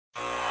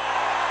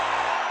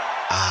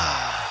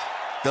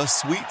The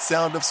sweet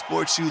sound of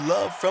sports you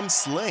love from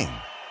Sling.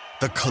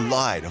 The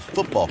collide of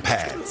football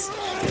pads.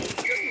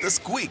 The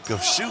squeak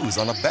of shoes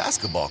on a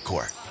basketball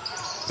court.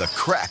 The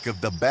crack of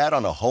the bat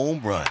on a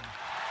home run.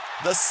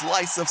 The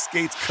slice of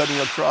skates cutting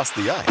across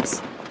the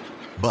ice.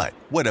 But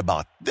what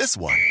about this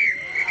one?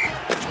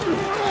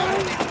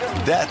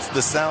 That's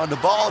the sound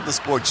of all the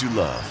sports you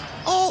love,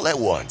 all at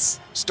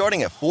once.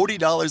 Starting at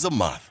 $40 a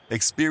month.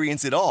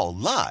 Experience it all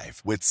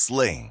live with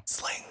Sling.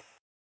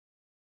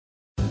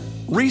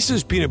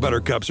 Reese's peanut butter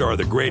cups are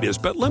the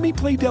greatest, but let me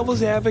play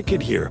devil's advocate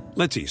here.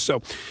 Let's see.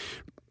 So,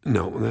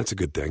 no, that's a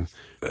good thing.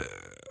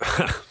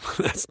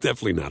 That's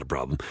definitely not a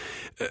problem.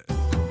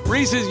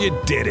 Reese's, you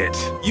did it.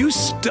 You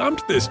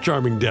stumped this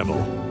charming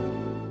devil.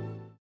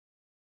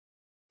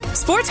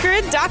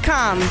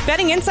 SportsGrid.com.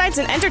 Betting insights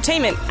and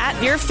entertainment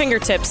at your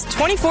fingertips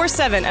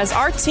 24/7 as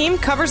our team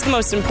covers the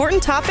most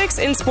important topics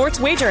in sports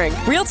wagering.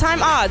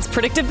 Real-time odds,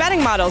 predictive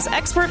betting models,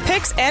 expert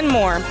picks, and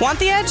more. Want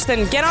the edge?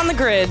 Then get on the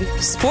grid.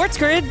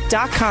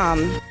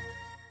 SportsGrid.com.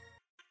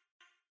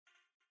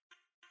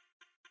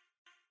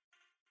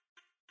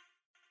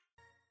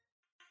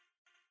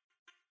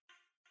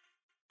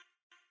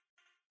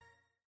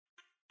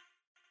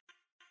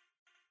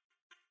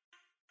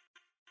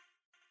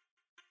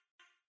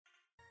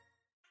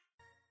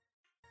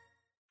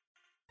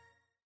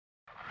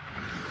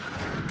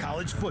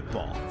 College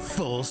football,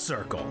 full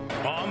circle.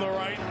 On the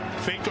right,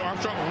 fake to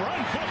Armstrong, run,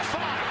 book 5,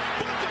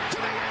 book it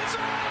to the end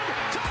zone,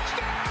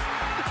 touchdown,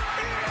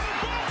 Ian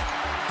Book!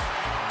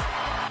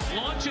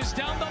 Launches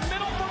down the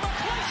middle for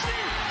McCleskey,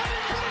 and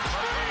it breaks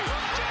free,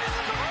 James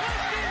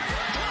McCleskey,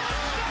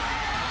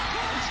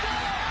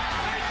 touchdown,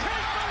 they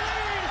take the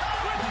lead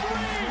with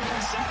 3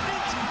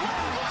 seconds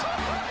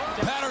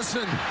left.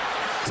 Patterson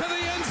to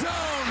the end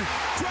zone,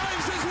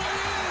 drives his way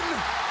in,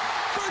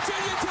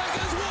 Virginia Tech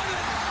has won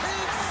it.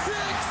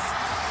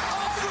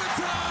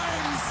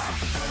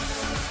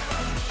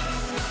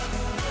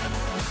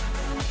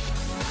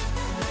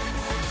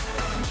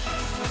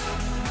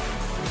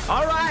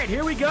 All right,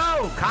 here we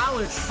go.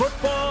 College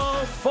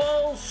football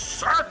full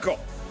circle.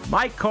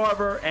 Mike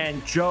Carver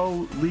and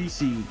Joe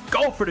Lisi.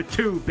 Go for the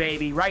 2,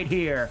 baby, right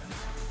here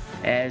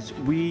as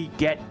we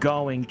get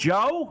going.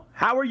 Joe,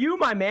 how are you,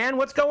 my man?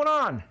 What's going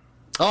on?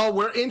 Oh,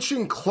 we're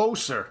inching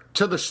closer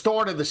to the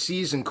start of the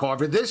season,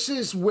 Carver. This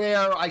is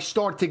where I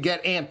start to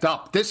get amped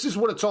up. This is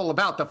what it's all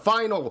about, the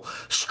final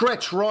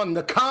stretch run,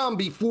 the calm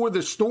before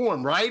the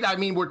storm, right? I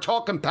mean, we're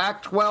talking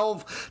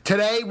Pac-12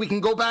 today. We can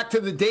go back to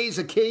the days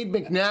of Cade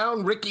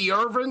McNown, Ricky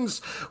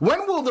Irvins.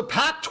 When will the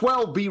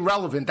Pac-12 be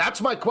relevant?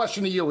 That's my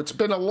question to you. It's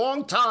been a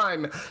long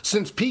time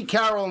since Pete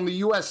Carroll and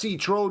the USC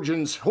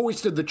Trojans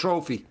hoisted the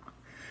trophy.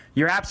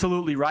 You're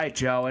absolutely right,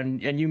 Joe,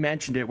 and you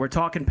mentioned it. We're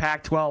talking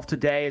Pac-12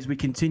 today as we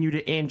continue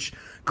to inch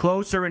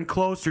closer and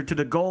closer to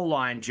the goal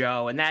line,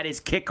 Joe, and that is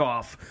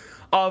kickoff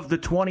of the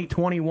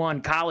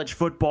 2021 college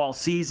football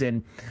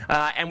season.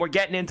 And we're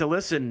getting into,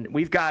 listen,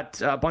 we've got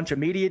a bunch of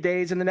media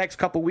days in the next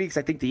couple weeks.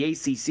 I think the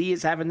ACC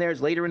is having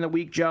theirs later in the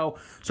week, Joe.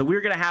 So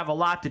we're going to have a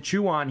lot to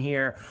chew on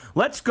here.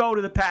 Let's go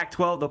to the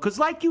Pac-12, though, because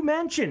like you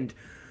mentioned,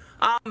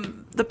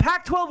 the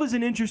Pac-12 is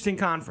an interesting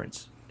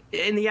conference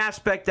in the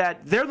aspect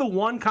that they're the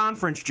one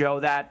conference, Joe,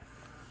 that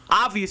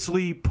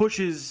obviously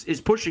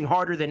is pushing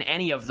harder than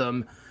any of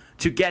them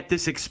to get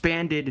this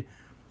expanded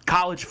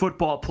college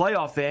football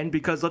playoff in,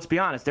 because let's be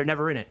honest, they're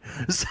never in it.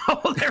 So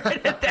they're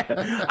in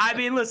it. I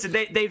mean, listen,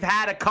 they've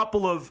had a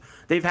couple of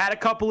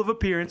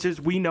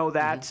appearances. We know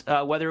that,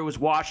 whether it was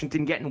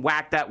Washington getting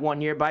whacked that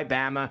one year by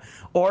Bama,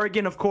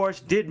 Oregon, of course,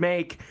 did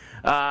make.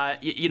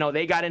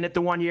 They got in it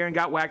the one year and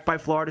got whacked by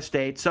Florida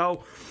State.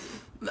 So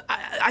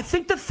I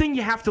think the thing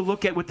you have to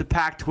look at with the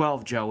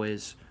Pac-12, Joe,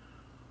 is,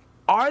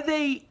 are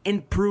they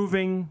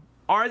improving?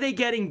 Are they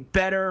getting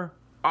better?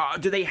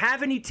 Do they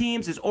have any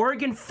teams? Is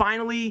Oregon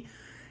finally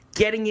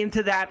getting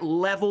into that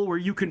level where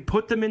you can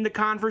put them in the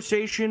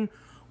conversation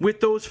with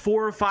those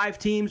 4 or 5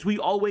 teams we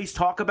always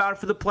talk about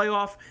for the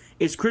playoff?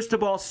 Is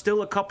Cristobal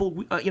still a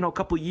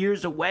couple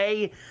years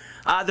away?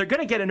 They're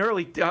going to get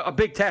a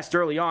big test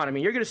early on. I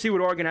mean, you're going to see what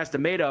Oregon has to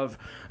made of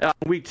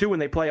week 2 when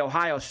they play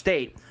Ohio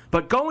State.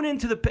 But going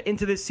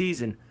into this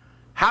season,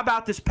 how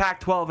about this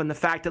Pac-12 and the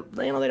fact that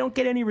they don't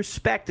get any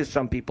respect, as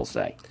some people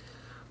say?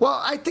 Well,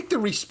 I think the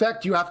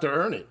respect, you have to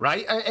earn it,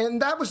 right?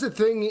 And that was the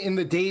thing in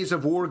the days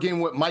of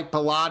Oregon with Mike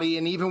Bellotti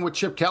and even with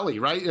Chip Kelly,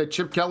 right?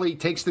 Chip Kelly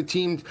takes the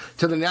team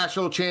to the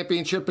national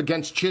championship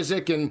against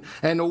Chiswick and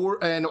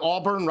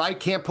Auburn, right?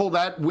 Can't pull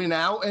that win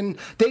out. And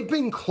they've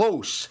been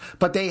close,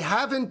 but they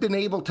haven't been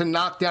able to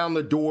knock down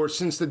the door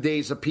since the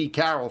days of Pete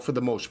Carroll for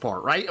the most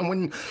part, right? And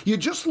when you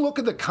just look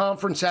at the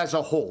conference as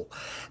a whole,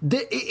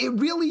 it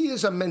really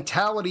is a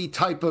mentality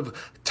type of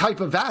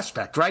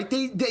aspect, right?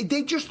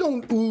 They just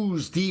don't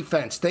ooze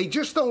defense. They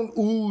just don't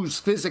ooze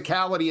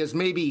physicality as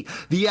maybe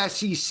the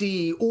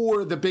SEC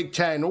or the Big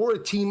Ten or a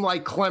team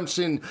like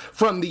Clemson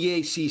from the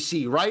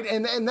ACC, right?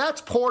 And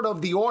that's part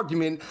of the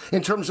argument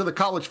in terms of the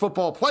college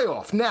football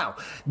playoff. Now,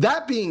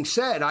 that being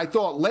said, I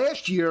thought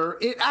last year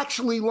it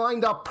actually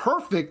lined up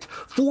perfect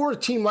for a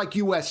team like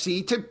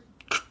USC to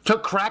to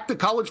crack the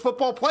college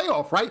football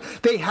playoff, right?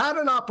 They had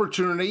an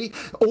opportunity.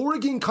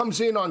 Oregon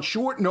comes in on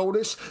short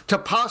notice to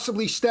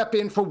possibly step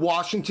in for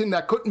Washington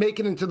that couldn't make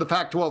it into the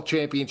Pac-12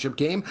 championship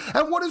game.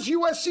 And what does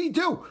USC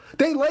do?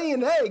 They lay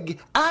an egg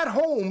at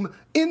home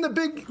in the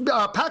big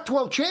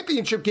Pac-12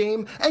 championship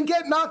game and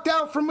get knocked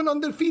out from an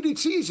undefeated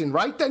season,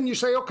 right? Then you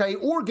say, okay,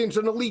 Oregon's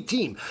an elite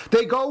team.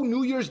 They go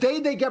New Year's Day,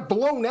 they get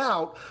blown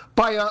out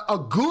by a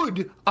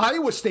good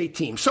Iowa State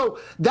team. So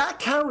that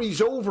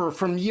carries over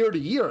from year to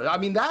year. I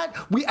mean,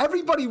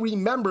 everybody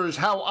remembers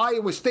how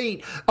Iowa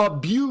State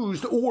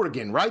abused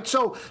Oregon, right?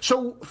 So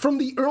from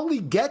the early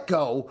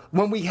get-go,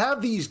 when we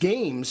have these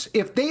games,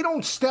 if they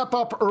don't step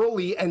up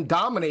early and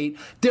dominate,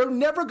 they're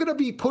never going to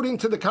be put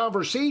into the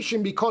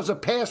conversation because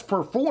of past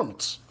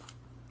performance.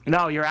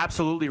 No, you're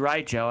absolutely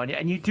right, Joe.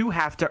 And you do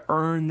have to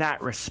earn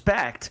that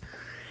respect.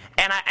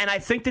 And I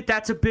think that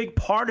that's a big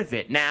part of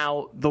it.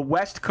 Now, the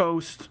West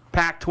Coast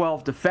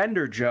Pac-12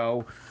 defender,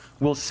 Joe,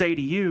 will say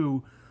to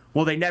you,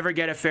 well, they never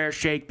get a fair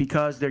shake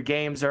because their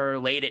games are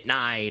late at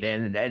night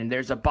and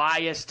there's a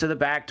bias to the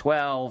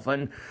Pac-12.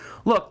 And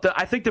look,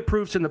 I think the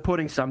proof's in the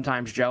pudding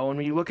sometimes, Joe. And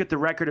when you look at the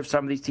record of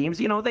some of these teams,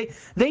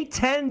 they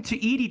tend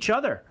to eat each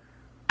other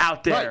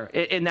out there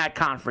in that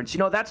conference.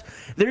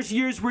 There's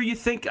years where you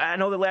think, I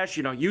know the last,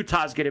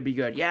 Utah's going to be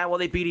good. Yeah, well,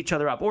 they beat each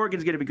other up.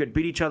 Oregon's going to be good,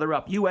 beat each other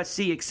up.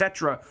 USC,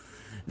 etc.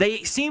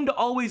 They seem to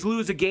always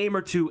lose a game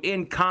or two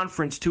in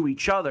conference to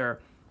each other,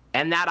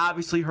 and that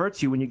obviously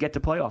hurts you when you get to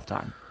playoff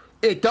time.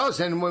 It does,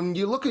 and when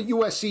you look at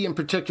USC in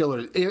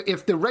particular,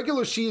 if the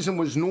regular season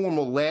was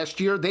normal last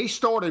year, they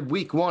started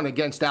week 1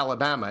 against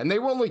Alabama, and they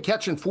were only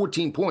catching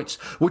 14 points,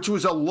 which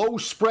was a low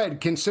spread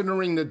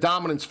considering the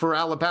dominance for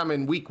Alabama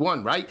in week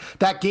 1, right?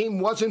 That game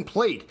wasn't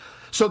played.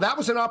 So that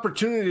was an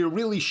opportunity to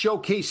really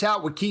showcase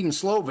out with Keaton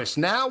Slovis.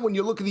 Now, when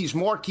you look at these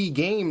marquee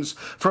games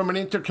from an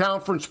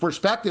interconference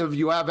perspective,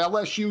 you have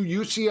LSU,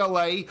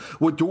 UCLA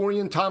with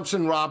Dorian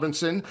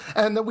Thompson-Robinson,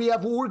 and then we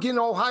have Oregon,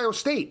 Ohio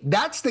State.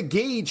 That's the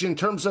gauge in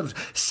terms of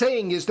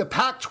saying, is the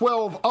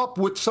Pac-12 up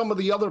with some of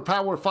the other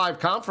Power 5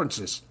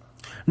 conferences?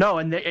 No,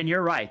 and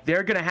you're right.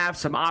 They're going to have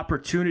some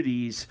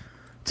opportunities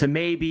to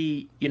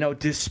maybe,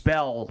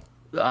 dispel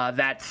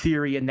that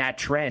theory and that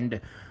trend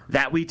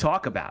that we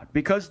talk about,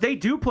 because they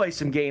do play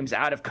some games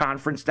out of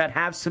conference that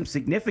have some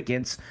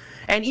significance,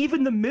 and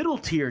even the middle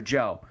tier,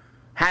 Joe,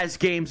 has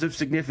games of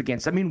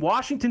significance. I mean,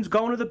 Washington's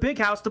going to the big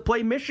house to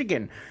play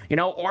Michigan.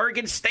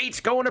 Oregon State's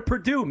going to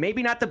Purdue.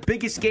 Maybe not the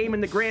biggest game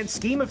in the grand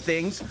scheme of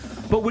things,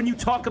 but when you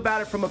talk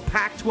about it from a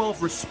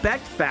Pac-12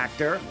 respect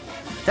factor,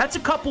 that's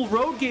a couple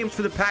road games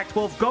for the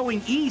Pac-12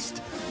 going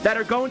east that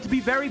are going to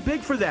be very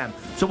big for them.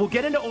 So we'll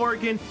get into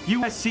Oregon,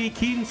 USC,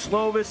 Keaton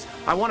Slovis.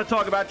 I want to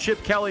talk about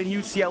Chip Kelly and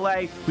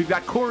UCLA. We've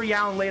got Corey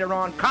Allen later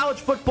on. College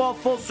football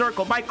full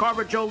circle. Mike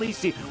Carver, Joe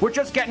Lisi. We're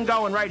just getting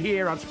going right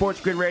here on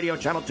Sports Grid Radio,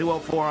 Channel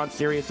 204 on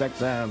Sirius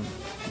XM.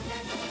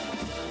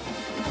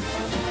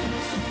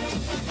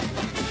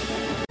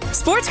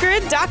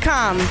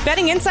 SportsGrid.com.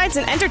 Betting insights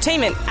and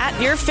entertainment at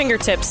your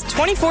fingertips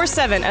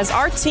 24/7 as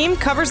our team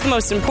covers the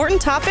most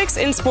important topics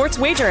in sports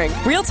wagering.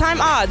 Real-time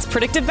odds,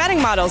 predictive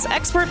betting models,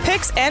 expert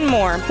picks, and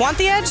more. Want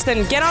the edge?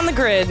 Then get on the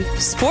grid.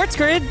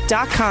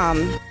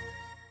 SportsGrid.com.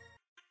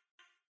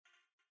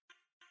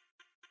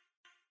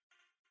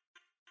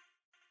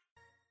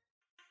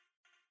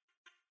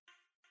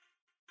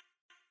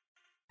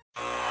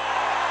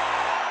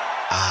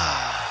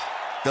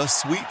 The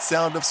sweet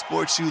sound of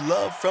sports you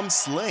love from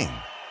Sling.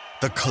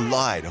 The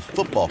collide of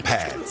football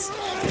pads.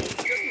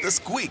 The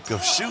squeak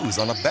of shoes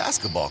on a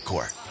basketball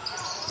court.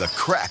 The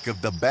crack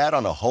of the bat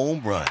on a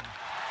home run.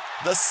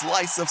 The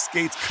slice of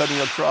skates cutting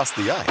across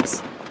the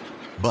ice.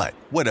 But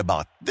what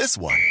about this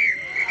one?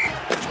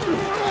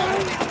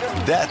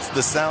 That's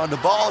the sound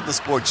of all the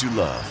sports you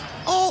love,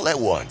 all at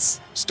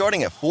once.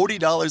 Starting at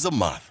 $40 a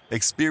month.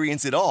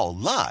 Experience it all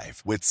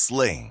live with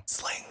Sling.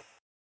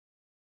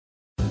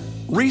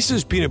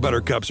 Reese's Peanut Butter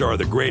Cups are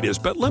the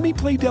greatest, but let me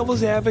play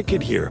devil's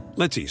advocate here.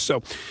 Let's see.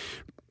 So,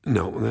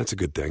 no, that's a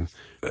good thing.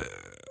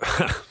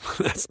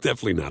 That's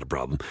definitely not a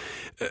problem.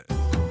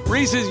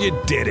 Reese's, you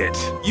did it.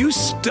 You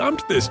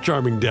stumped this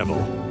charming devil.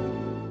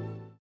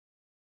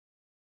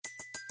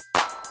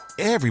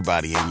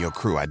 Everybody in your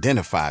crew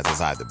identifies as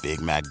either Big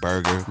Mac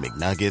Burger,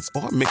 McNuggets,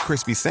 or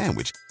McCrispy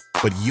Sandwich.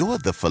 But you're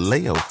the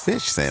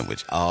Filet-O-Fish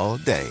Sandwich all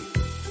day.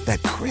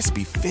 That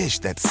crispy fish,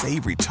 that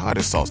savory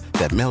tartar sauce,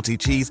 that melty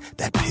cheese,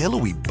 that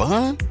pillowy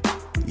bun.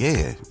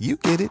 Yeah, you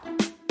get it.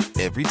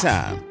 Every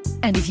time.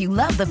 And if you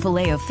love the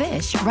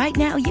Filet-O-Fish, right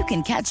now you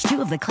can catch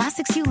 2 of the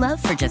classics you love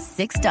for just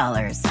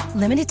 $6.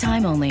 Limited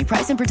time only.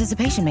 Price and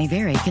participation may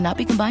vary. Cannot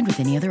be combined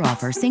with any other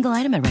offer. Single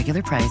item at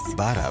regular price.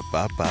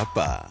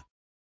 Ba-da-ba-ba-ba.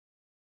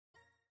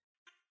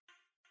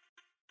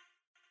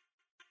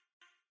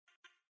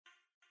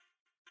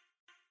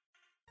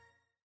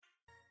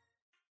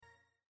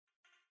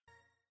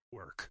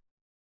 Work.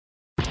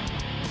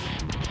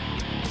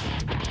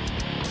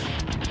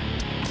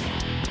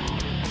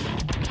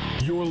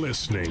 You're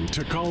listening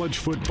to College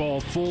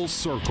Football Full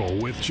Circle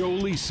with Joe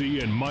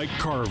Lisi and Mike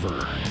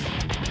Carver.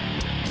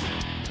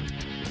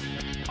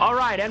 All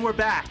right, and we're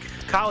back.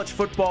 College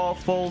football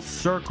full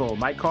circle.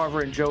 Mike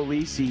Carver and Joe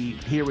Lisi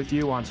here with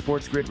you on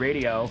Sports Grid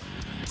Radio.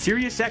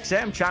 Sirius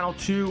XM, channel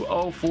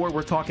 204.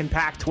 We're talking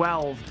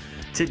Pac-12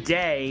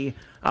 today.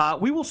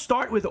 We will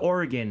start with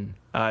Oregon,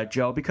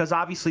 Joe, because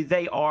obviously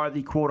they are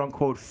the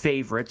quote-unquote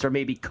favorites, or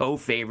maybe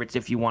co-favorites,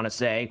 if you want to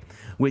say,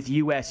 with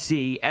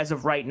USC. As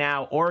of right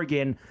now,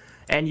 Oregon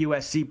and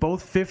USC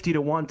both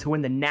 50-1 to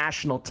win the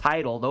national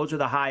title. Those are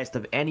the highest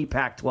of any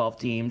Pac-12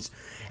 teams.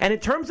 And in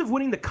terms of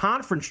winning the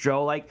conference,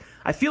 Joe,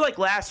 I feel like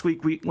last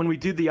week when we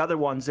did the other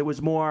ones, it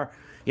was more,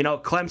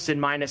 Clemson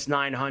minus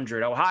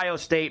 900, Ohio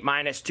State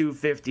minus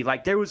 250.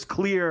 There was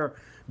clear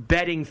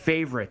betting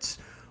favorites.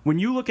 When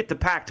you look at the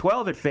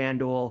Pac-12 at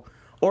FanDuel,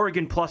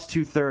 Oregon plus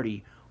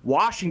 230,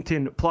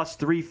 Washington plus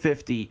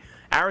 350,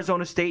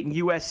 Arizona State and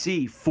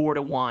USC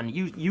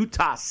 4-1,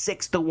 Utah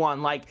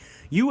 6-1.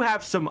 You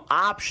have some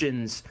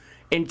options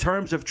in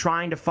terms of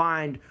trying to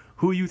find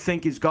who you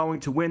think is going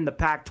to win the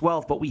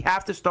Pac-12. But we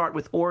have to start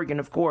with Oregon,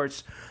 of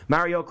course.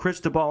 Mario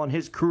Cristobal and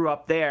his crew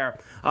up there.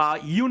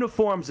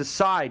 Uniforms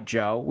aside,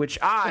 Joe, which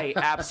I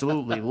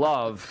absolutely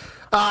love.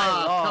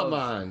 Come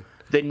on.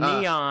 The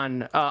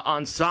neon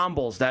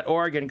ensembles that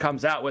Oregon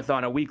comes out with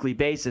on a weekly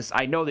basis.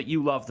 I know that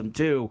you love them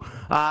too.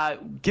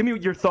 Give me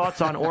your thoughts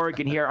on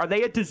Oregon here. Are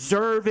they a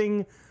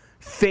deserving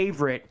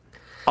favorite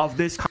of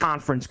this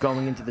conference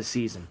going into the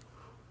season?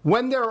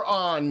 When they're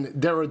on,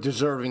 they're a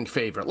deserving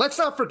favorite. Let's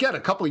not forget, a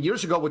couple of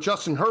years ago with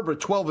Justin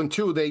Herbert,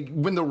 12-2, they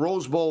win the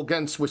Rose Bowl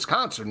against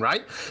Wisconsin,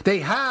 right? They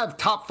have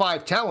top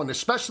 5 talent,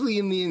 especially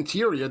in the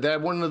interior. They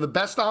had one of the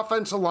best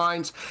offensive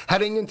lines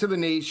heading into the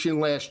nation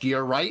last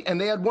year, right?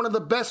 And they had one of the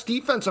best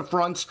defensive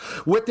fronts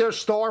with their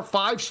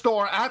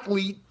 5-star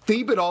athlete,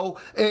 Thibodeau,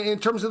 in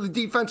terms of the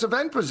defensive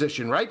end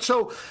position, right?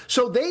 So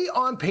they,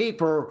 on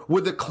paper,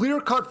 were the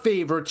clear-cut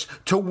favorites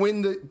to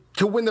win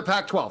the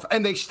Pac-12,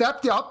 and they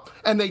stepped up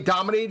and they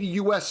dominated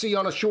USC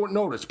on a short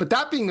notice. But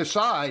that being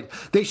aside,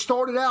 they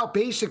started out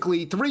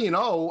basically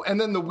 3-0, and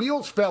then the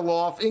wheels fell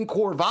off in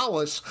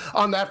Corvallis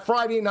on that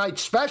Friday night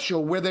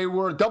special where they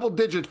were a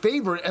double-digit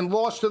favorite and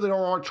lost to their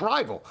arch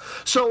rival.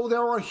 So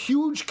there are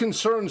huge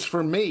concerns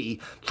for me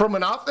from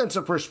an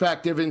offensive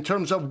perspective in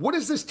terms of what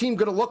is this team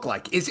going to look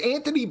like? Is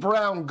Anthony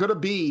Brown going to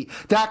be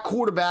that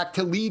quarterback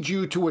to lead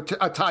you to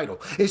a title?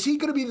 Is he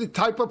going to be the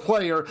type of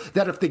player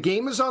that if the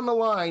game is on the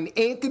line,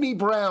 Anthony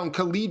Brown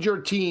can lead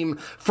your team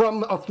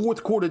from a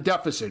fourth quarter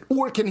deficit?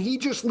 Or can he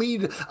just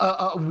lead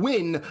a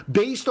win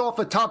based off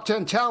of top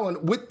 10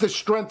 talent with the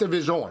strength of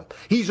his arm?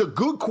 He's a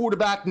good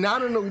quarterback,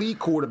 not an elite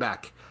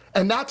quarterback.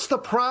 And that's the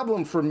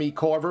problem for me,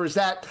 Carver, is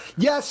that,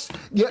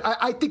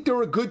 I think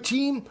they're a good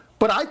team,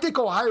 but I think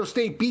Ohio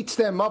State beats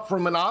them up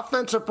from an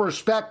offensive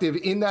perspective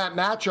in that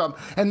matchup,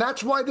 and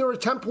that's why they're a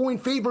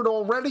 10-point favorite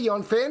already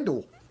on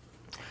FanDuel.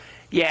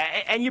 Yeah,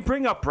 and you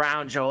bring up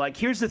Brown, Joe.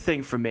 Here's the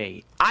thing for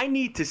me. I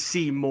need to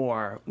see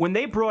more. When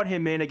they brought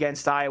him in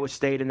against Iowa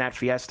State in that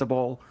Fiesta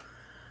Bowl,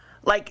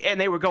 and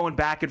they were going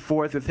back and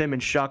forth with him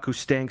and Shuck, who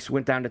stinks,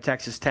 went down to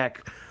Texas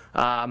Tech,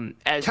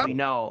 we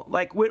know.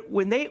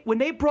 When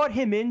they brought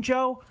him in,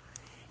 Joe,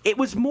 it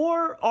was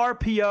more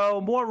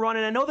RPO, more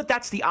running. I know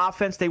that's the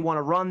offense they want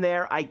to run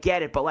there. I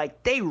get it,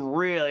 but they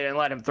really didn't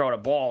let him throw the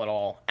ball at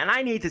all. And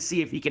I need to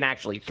see if he can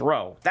actually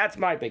throw. That's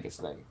my biggest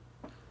thing.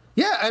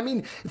 Yeah, I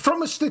mean,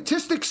 from a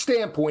statistics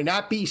standpoint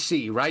at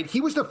BC, right,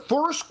 he was the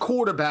first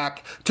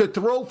quarterback to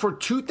throw for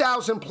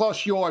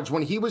 2,000-plus yards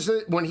when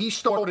he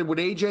started with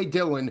A.J.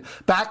 Dillon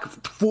back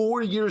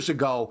 4 years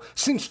ago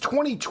since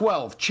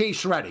 2012,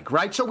 Chase Reddick,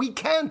 right? So he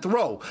can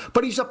throw,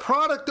 but he's a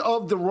product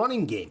of the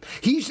running game.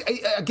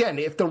 Again,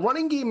 if the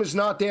running game is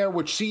not there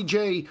with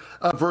C.J.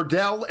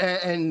 Verdell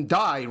and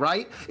Dye,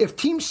 right, if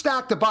teams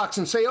stack the box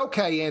and say,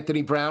 okay,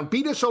 Anthony Brown,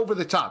 beat us over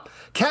the top,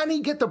 can he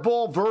get the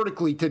ball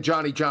vertically to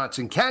Johnny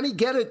Johnson? Can he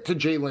get it to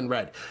Jalen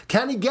Redd?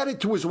 Can he get it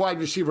to his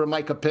wide receiver,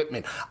 Micah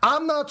Pittman?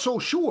 I'm not so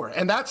sure,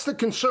 and that's the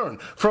concern.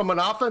 From an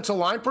offensive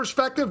line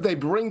perspective, they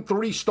bring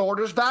 3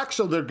 starters back,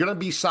 so they're going to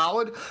be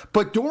solid.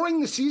 But during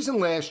the season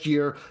last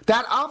year,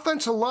 that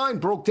offensive line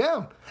broke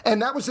down.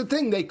 And that was the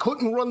thing. They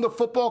couldn't run the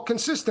football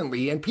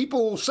consistently. And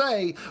people will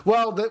say,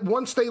 well, that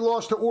once they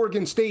lost to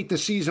Oregon State, the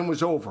season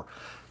was over.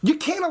 You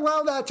can't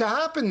allow that to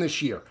happen this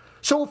year.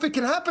 So if it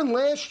can happen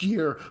last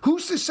year,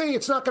 who's to say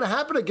it's not going to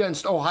happen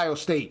against Ohio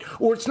State,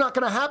 or it's not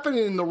going to happen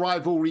in the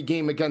rivalry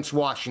game against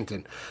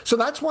Washington? So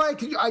that's why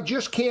I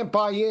just can't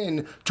buy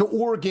in to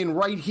Oregon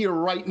right here,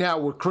 right now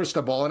with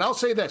Cristobal. And I'll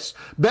say this,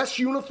 best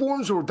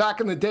uniforms were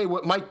back in the day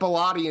with Mike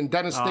Bellotti and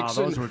Dennis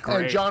Dixon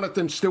and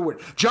Jonathan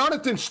Stewart.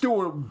 Jonathan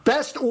Stewart,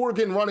 best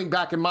Oregon running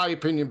back, in my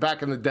opinion,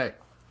 back in the day.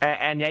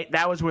 And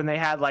that was when they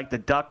had the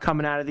duck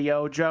coming out of the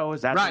Ojo.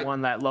 Is that the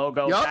one, that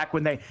logo? Yep. Back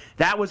when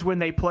that was when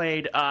they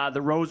played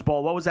the Rose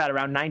Bowl. What was that,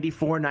 around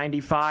 94,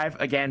 95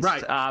 against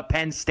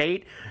Penn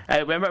State?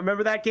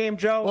 Remember that game,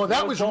 Joe? Oh,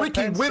 that was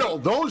Ricky Whittle.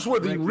 Those were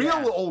the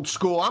real old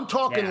school. I'm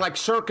talking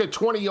circa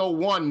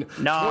 2001,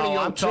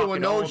 2002,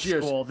 and those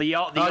years. The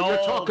old you're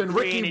talking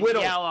Ricky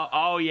Whittle. Yellow.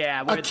 Oh,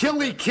 yeah.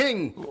 Achille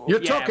King. You're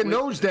talking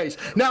those days.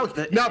 Now,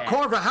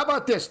 Carver, how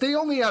about this? They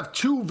only have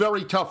 2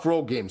 very tough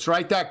road games,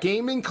 right? That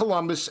game in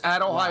Columbus Slovis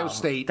at Ohio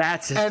State.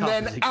 That's as and tough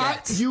then as it at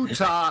gets.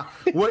 Utah,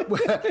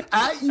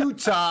 at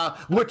Utah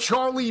with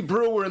Charlie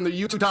Brewer and the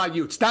Utah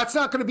Utes. That's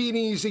not going to be an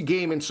easy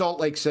game in Salt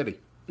Lake City.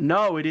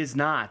 No, it is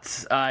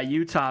not.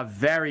 Utah,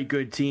 very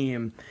good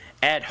team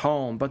at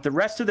home. But the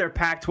rest of their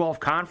Pac-12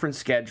 conference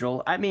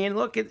schedule, I mean,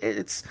 look,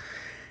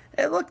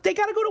 look, they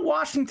got to go to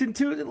Washington,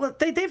 too. Look,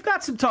 they've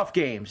got some tough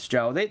games,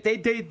 Joe. They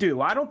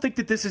do. I don't think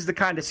that this is the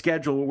kind of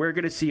schedule where we're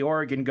going to see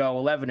Oregon go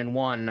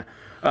 11-1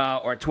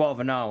 or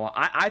 12-0.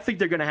 I think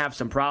they're going to have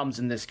some problems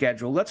in this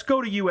schedule. Let's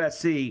go to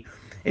USC.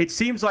 It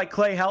seems like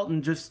Clay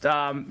Helton just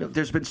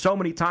there's been so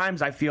many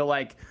times I feel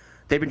like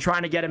they've been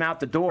trying to get him out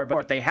the door,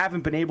 but they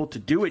haven't been able to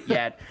do it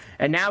yet.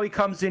 And now he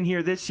comes in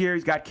here this year.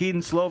 He's got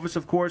Keaton Slovis,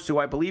 of course, who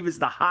I believe is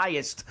the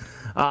highest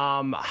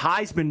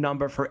Heisman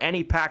number for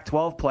any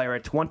Pac-12 player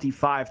at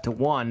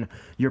 25-1.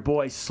 Your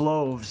boy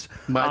Sloves.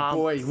 My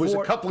boy, it was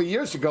a couple of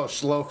years ago,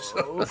 Sloves.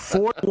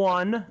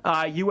 4-1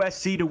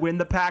 USC to win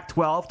the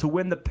Pac-12. To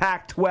win the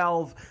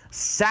Pac-12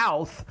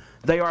 South,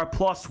 they are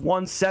plus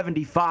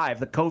 175,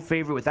 the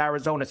co-favorite with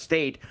Arizona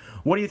State.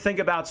 What do you think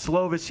about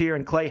Slovis here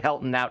and Clay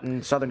Helton out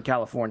in Southern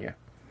California?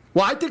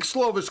 Well, I think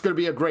Slovis is going to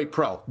be a great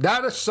pro.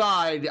 That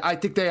aside, I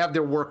think they have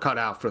their work cut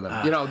out for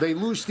them. They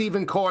lose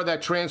Stephen Carr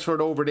that transferred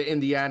over to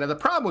Indiana. The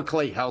problem with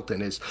Clay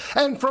Helton is,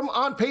 and from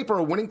on paper,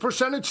 a winning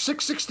percentage,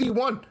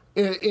 661.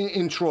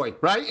 In Troy,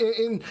 right?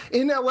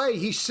 In LA,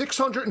 he's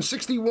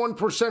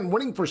 661%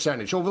 winning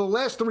percentage. Over the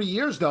last 3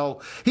 years, though,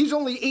 he's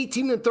only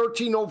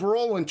 18-13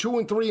 overall and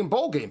 2-3 in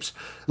bowl games.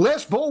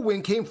 Last bowl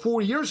win came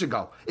 4 years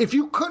ago. If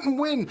you couldn't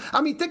win,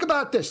 I mean, think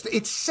about this.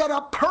 It's set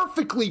up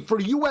perfectly for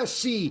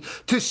USC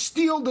to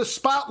steal the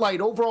spotlight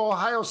over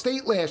Ohio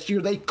State last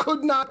year. They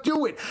could not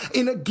do it.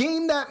 In a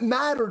game that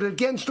mattered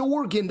against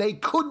Oregon, they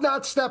could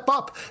not step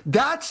up.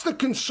 That's the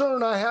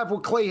concern I have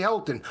with Clay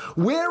Helton.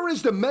 Where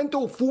is the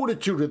mental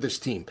fortitude of this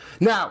team?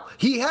 Now,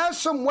 he has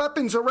some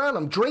weapons around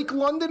him. Drake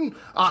London,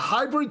 a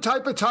hybrid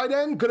type of tight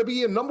end, going to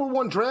be a number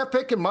 1 draft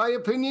pick, in my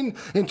opinion,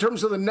 in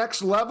terms of the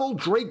next level.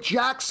 Drake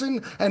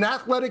Jackson, an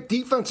athletic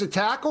defensive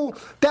tackle.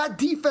 That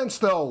defense,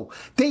 though,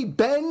 they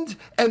bend,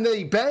 and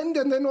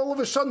then all of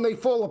a sudden they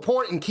fall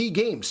apart in key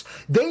games.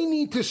 They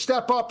need to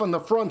step up on the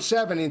front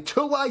seven.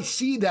 Until I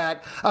see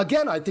that,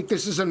 again, I think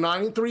this is a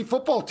 9-3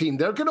 football team.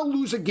 They're going to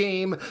lose a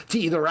game to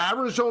either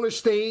Arizona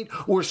State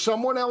or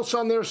someone else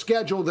on their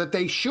schedule that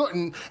they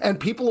shouldn't, and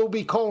people will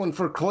be calling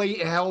for Clay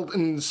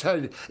Helton's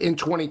head in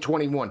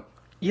 2021.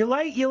 You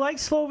like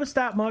Slovis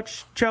that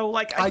much, Joe?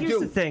 Like, here's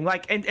the thing.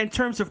 Like, in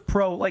terms of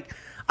pro, like,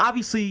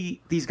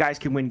 obviously these guys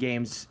can win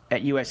games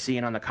at USC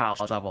and on the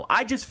college level.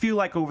 I just feel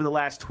like over the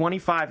last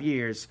 25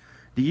 years,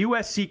 the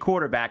USC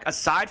quarterback,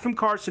 aside from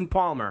Carson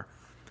Palmer,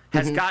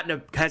 has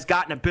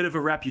gotten a bit of a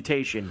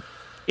reputation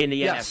in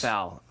the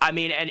NFL. I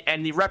mean,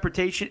 and the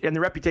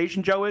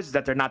reputation, Joe, is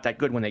that they're not that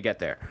good when they get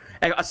there.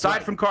 And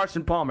aside from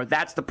Carson Palmer,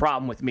 that's the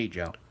problem with me,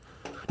 Joe.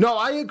 No,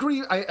 I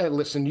agree.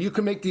 Listen, you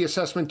can make the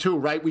assessment too,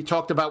 right? We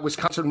talked about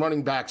Wisconsin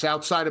running backs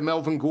outside of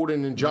Melvin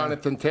Gordon and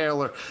Jonathan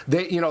Taylor.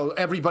 They,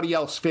 everybody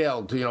else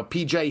failed.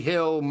 P.J.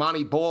 Hill,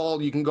 Monty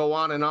Ball. You can go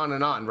on and on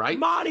and on, right?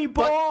 Monty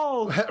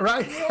Ball,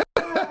 right?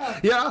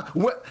 Yeah,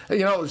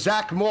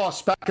 Zach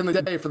Moss back in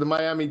the day for the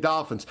Miami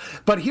Dolphins.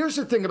 But here's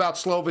the thing about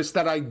Slovis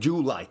that I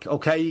do like,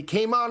 okay? He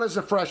came on as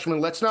a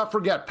freshman. Let's not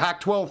forget,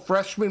 Pac-12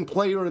 Freshman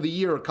Player of the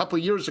Year a couple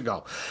of years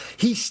ago.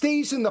 He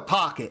stays in the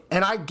pocket,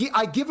 and I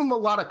give him a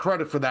lot of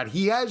credit for that.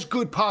 He has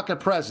good pocket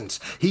presence.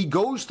 He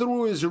goes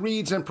through his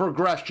reads and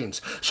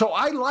progressions. So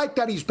I like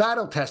that he's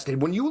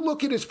battle-tested. When you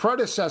look at his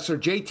predecessor,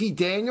 J.T.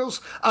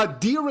 Daniels, a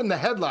deer in the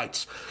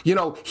headlights.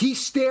 He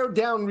stared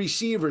down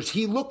receivers.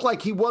 He looked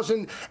like he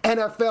wasn't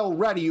NFL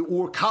ready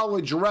or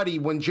college ready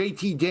when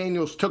J.T.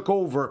 Daniels took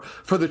over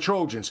for the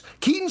Trojans.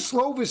 Keaton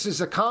Slovis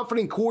is a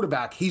confident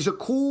quarterback. He's a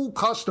cool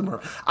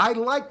customer. I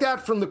like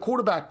that from the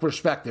quarterback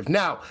perspective.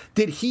 Now,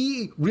 did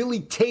he really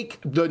take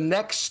the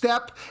next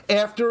step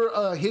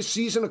after his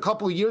season a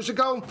couple of years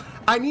ago?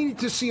 I needed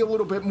to see a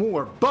little bit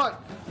more.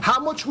 But how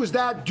much was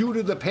that due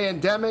to the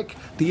pandemic,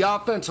 the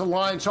offensive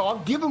line? So I'll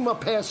give him a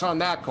pass on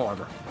that,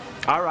 Carver.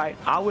 All right,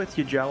 I'm with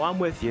you, Joe. I'm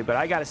with you, but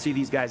I got to see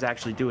these guys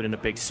actually do it in a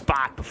big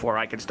spot before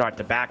I can start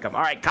to back them.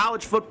 All right,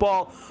 college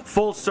football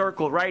full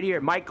circle right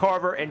here. Mike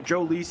Carver and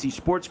Joe Lisi,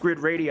 Sports Grid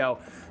Radio,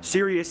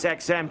 Sirius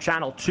XM,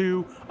 channel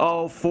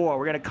 204.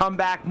 We're going to come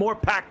back, more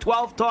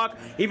Pac-12 talk.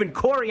 Even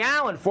Corey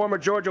Allen, former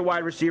Georgia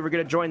wide receiver,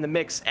 going to join the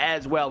mix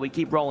as well. We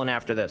keep rolling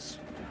after this.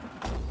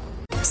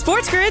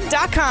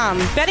 SportsGrid.com.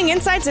 Betting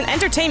insights and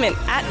entertainment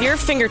at your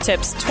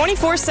fingertips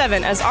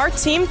 24/7 as our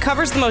team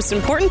covers the most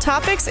important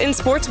topics in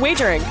sports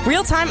wagering.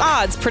 Real-time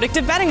odds,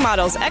 predictive betting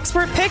models,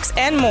 expert picks,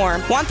 and more.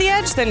 Want the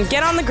edge? Then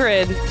get on the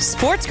grid.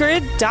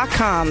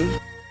 SportsGrid.com.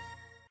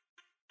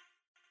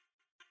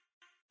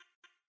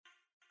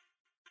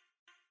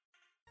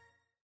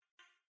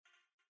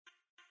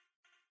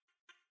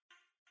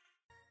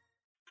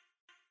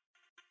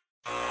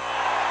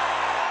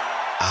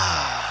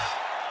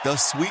 The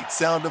sweet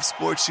sound of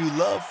sports you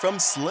love from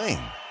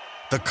Sling.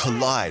 The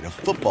collide of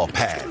football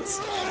pads.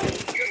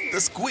 The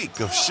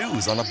squeak of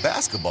shoes on a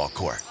basketball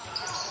court.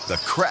 The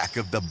crack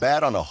of the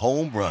bat on a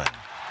home run.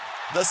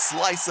 The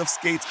slice of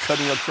skates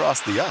cutting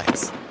across the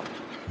ice.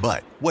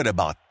 But what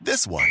about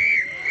this one?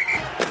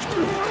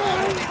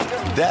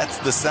 That's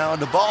the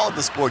sound of all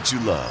the sports you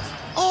love,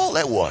 all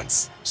at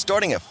once.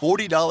 Starting at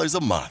 $40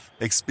 a month.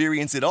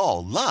 Experience it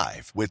all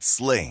live with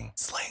Sling.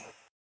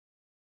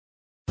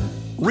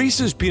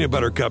 Reese's Peanut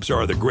Butter Cups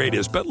are the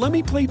greatest, but let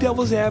me play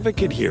devil's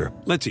advocate here.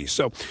 Let's see.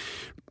 So,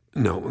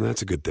 no,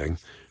 that's a good thing.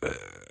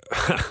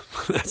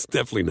 That's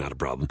definitely not a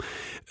problem.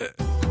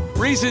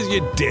 Reese's,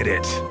 you did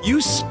it.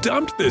 You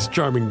stumped this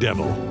charming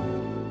devil.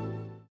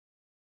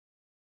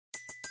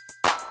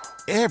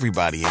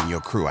 Everybody in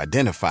your crew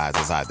identifies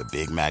as either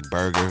Big Mac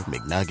Burger,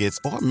 McNuggets,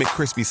 or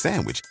McCrispy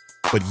Sandwich.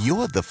 But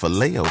you're the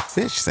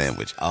Filet-O-Fish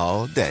Sandwich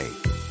all day.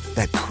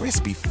 That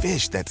crispy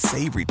fish, that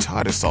savory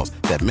tartar sauce,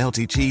 that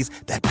melty cheese,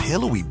 that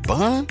pillowy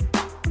bun.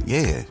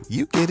 Yeah,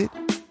 you get it.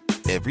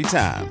 Every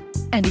time.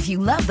 And if you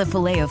love the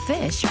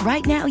Filet-O-Fish,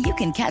 right now you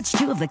can catch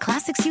two of the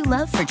classics you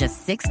love for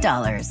just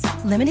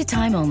 $6. Limited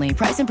time only.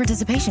 Price and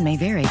participation may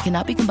vary.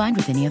 Cannot be combined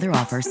with any other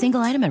offer.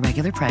 Single item at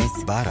regular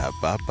price.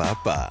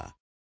 Ba-da-ba-ba-ba.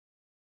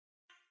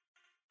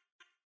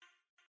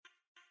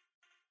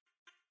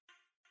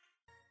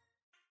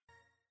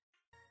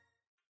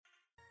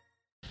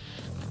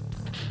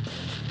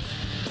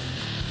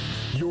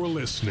 You're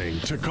listening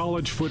to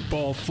College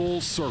Football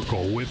Full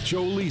Circle with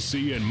Joe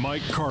Lisi and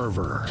Mike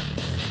Carver.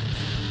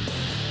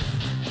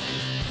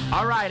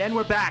 All right, and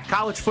we're back.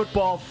 College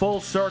Football Full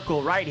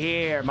Circle right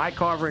here. Mike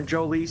Carver and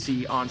Joe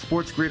Lisi on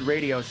Sports Grid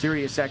Radio,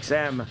 Sirius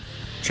XM,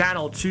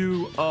 Channel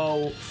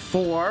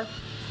 204.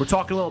 We're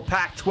talking a little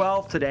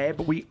Pac-12 today,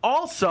 but we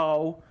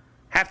also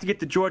have to get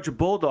the Georgia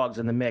Bulldogs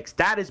in the mix.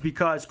 That is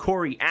because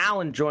Corey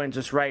Allen joins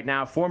us right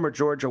now, former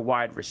Georgia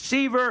wide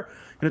receiver.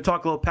 Going to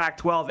talk a little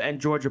Pac-12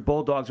 and Georgia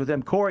Bulldogs with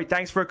him. Corey,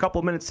 thanks for a couple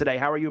of minutes today.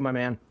 How are you, my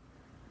man?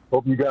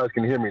 Hope you guys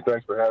can hear me.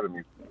 Thanks for having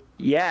me.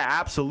 Yeah,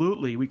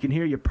 absolutely. We can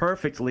hear you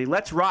perfectly.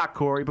 Let's rock,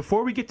 Corey.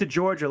 Before we get to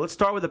Georgia, let's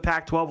start with the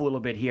Pac-12 a little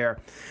bit here.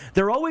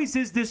 There always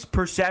is this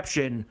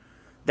perception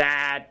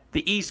that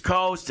the East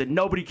Coast and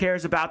nobody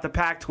cares about the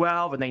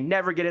Pac-12 and they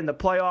never get in the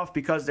playoff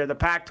because they're the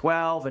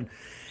Pac-12. And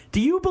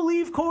do you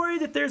believe, Corey,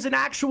 that there's an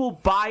actual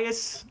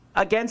bias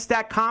against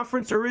that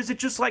conference, or is it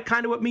just like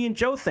kind of what me and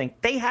Joe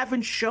think? They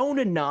haven't shown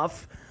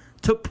enough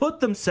to put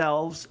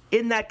themselves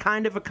in that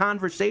kind of a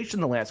conversation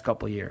the last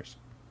couple of years.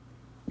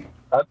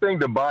 I think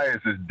the bias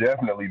is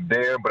definitely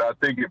there, but I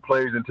think it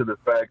plays into the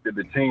fact that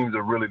the teams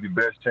are really the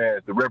best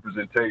chance. The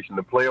representation,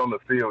 the play on the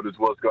field is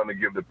what's going to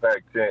give the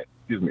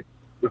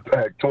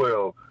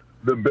Pac-12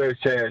 the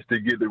best chance to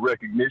get the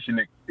recognition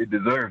it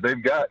deserves.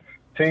 They've got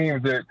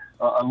teams that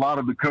a lot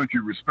of the country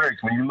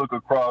respects. When you look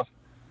across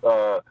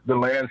the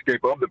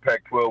landscape of the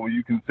Pac-12, when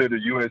you consider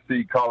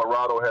USC,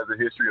 Colorado has a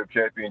history of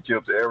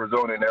championships,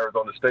 Arizona and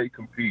Arizona State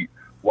compete,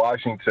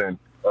 Washington,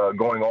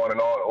 going on and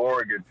on,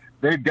 Oregon.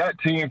 They've got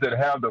teams that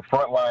have the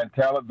frontline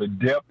talent. The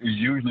depth is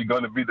usually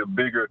going to be the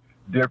bigger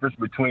difference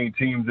between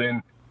teams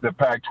in the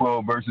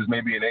Pac-12 versus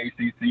maybe an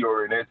ACC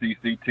or an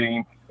SEC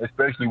team,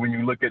 especially when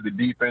you look at the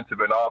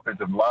defensive and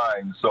offensive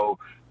lines. So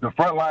the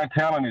frontline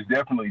talent is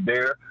definitely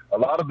there. A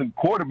lot of the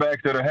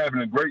quarterbacks that are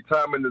having a great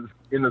time in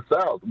the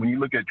South, when you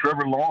look at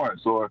Trevor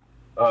Lawrence or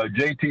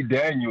JT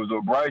Daniels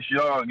or Bryce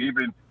Young,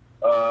 even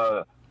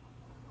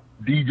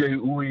DJ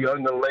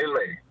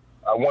Uiagalelei.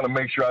 I want to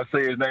make sure I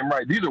say his name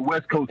right. These are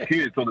West Coast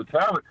kids, so the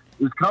talent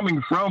is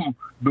coming from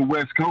the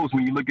West Coast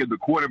when you look at the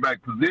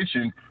quarterback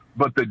position,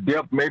 but the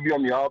depth maybe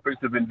on the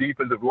offensive and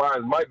defensive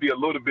lines might be a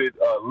little bit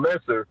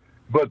lesser,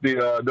 but the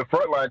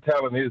frontline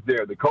talent is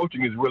there. The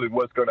coaching is really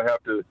what's going to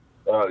have to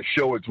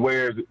show its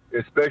wares,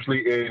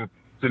 especially in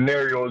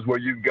scenarios where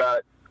you've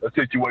got a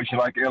situation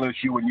like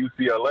LSU and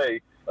UCLA.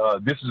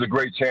 This is a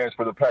great chance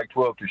for the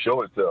Pac-12 to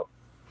show itself.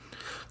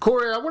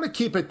 Corey, I want to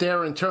keep it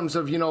there in terms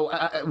of,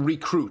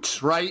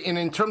 recruits, right? And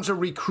in terms of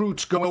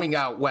recruits going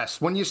out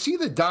west. When you see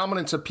the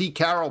dominance of Pete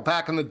Carroll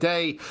back in the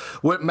day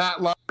with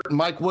Matt Lambert,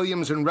 Mike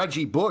Williams, and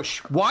Reggie Bush,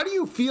 why do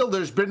you feel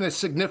there's been a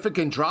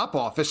significant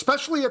drop-off,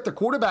 especially at the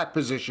quarterback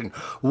position?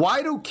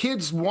 Why do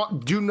kids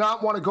do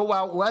not want to go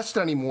out west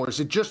anymore? Is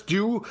it just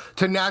due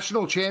to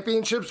national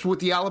championships with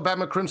the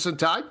Alabama Crimson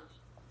Tide?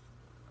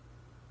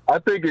 I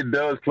think it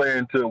does play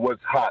into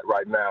what's hot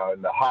right now,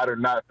 and the hot or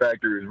not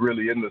factor is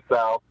really in the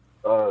South.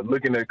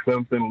 Looking at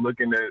Clemson,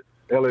 looking at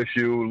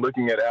LSU,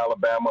 looking at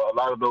Alabama, a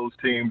lot of those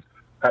teams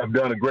have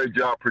done a great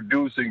job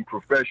producing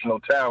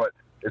professional talent,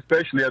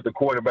 especially at the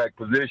quarterback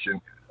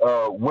position.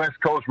 West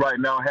Coast right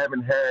now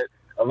haven't had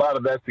a lot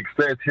of that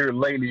success here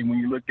lately when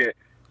you look at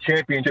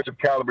championship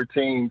caliber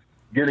teams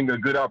getting a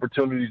good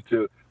opportunity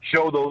to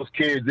show those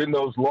kids in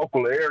those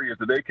local areas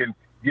that they can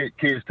get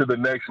kids to the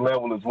next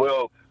level as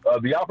well.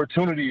 The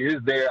opportunity is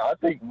there. I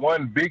think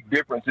one big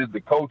difference is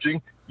the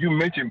coaching. You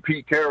mentioned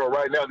Pete Carroll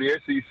right now, the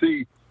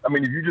SEC. I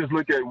mean, if you just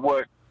look at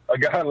what a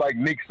guy like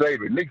Nick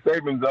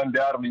Saban's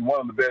undoubtedly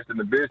one of the best in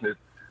the business.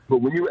 But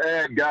when you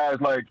add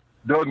guys like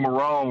Doug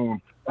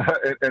Marrone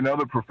and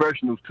other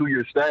professionals to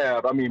your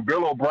staff, I mean,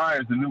 Bill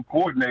O'Brien's the new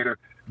coordinator.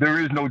 There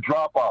is no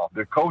drop-off.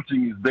 The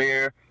coaching is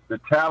there. The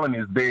talent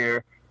is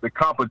there. the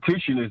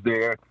competition is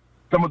there.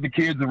 Some of the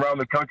kids around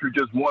the country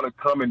just want to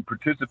come and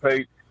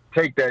participate,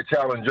 take that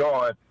challenge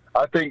on.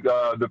 I think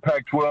the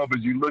Pac-12,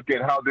 as you look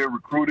at how they're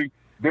recruiting,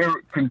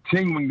 they're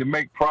continuing to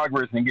make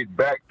progress and get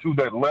back to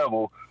that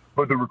level.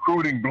 But the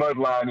recruiting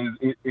bloodline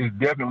is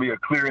definitely a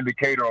clear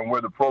indicator on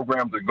where the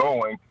programs are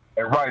going.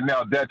 And right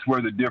now, that's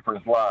where the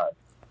difference lies.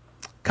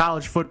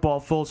 College football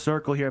full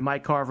circle here.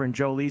 Mike Carver and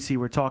Joe Lisi.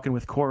 We're talking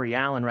with Corey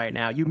Allen right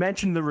now. You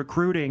mentioned the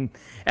recruiting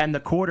and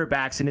the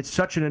quarterbacks, and it's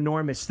such an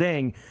enormous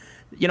thing.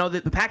 You know,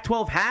 the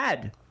Pac-12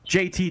 had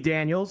JT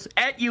Daniels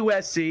at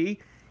USC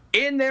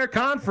in their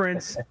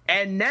conference,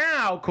 and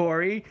now,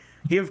 Corey,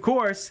 he, of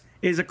course,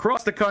 is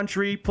across the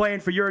country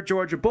playing for your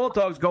Georgia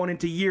Bulldogs going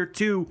into year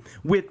 2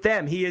 with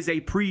them. He is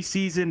a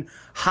preseason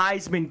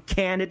Heisman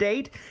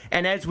candidate,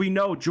 and as we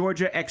know,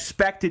 Georgia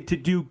expected to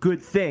do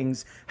good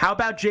things. How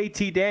about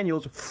JT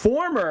Daniels,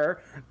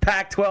 former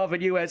Pac-12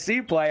 and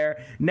USC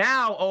player,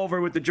 now over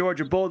with the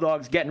Georgia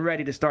Bulldogs getting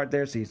ready to start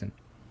their season?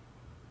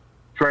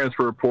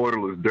 Transfer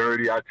portal is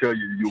dirty. I tell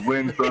you, you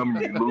win some,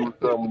 you lose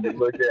some. When you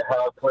look at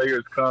how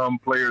players come,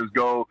 players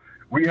go.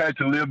 We had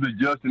to live the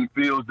Justin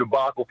Fields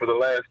debacle for the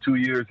last 2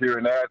 years here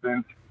in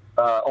Athens.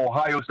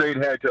 Ohio State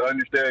had to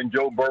understand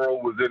Joe Burrow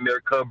was in their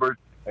cupboard,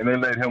 and they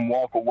let him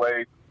walk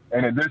away.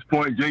 And at this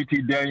point,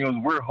 JT Daniels,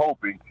 we're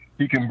hoping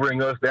he can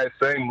bring us that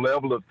same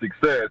level of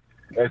success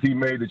as he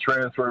made the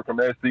transfer from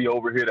SC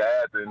over here to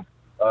Athens.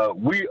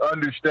 We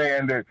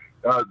understand that,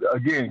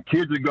 again,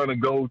 kids are going to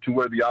go to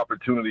where the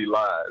opportunity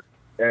lies.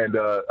 And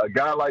a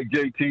guy like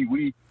JT,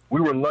 we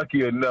were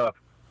lucky enough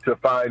to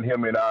find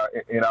him in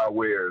our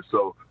wares.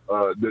 So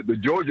the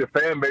Georgia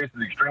fan base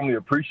is extremely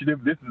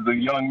appreciative. This is a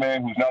young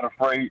man who's not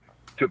afraid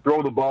to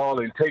throw the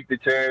ball and take the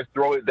chance,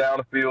 throw it down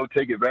the field,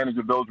 take advantage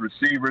of those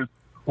receivers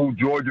who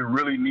Georgia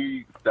really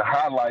needs to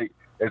highlight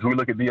as we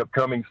look at the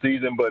upcoming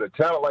season. But a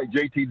talent like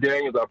JT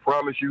Daniels, I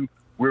promise you,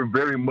 we're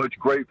very much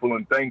grateful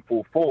and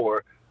thankful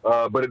for.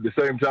 But at the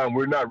same time,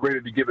 we're not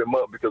ready to give him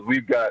up because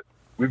we've got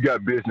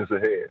business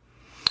ahead.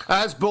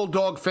 As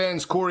Bulldog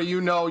fans, Corey, you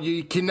know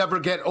you can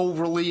never get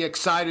overly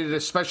excited,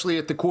 especially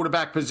at the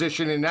quarterback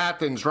position in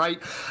Athens,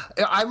 right?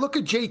 I look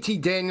at JT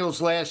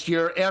Daniels last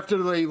year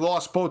after they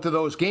lost both of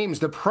those games.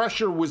 The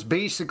pressure was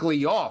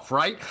basically off,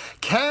 right?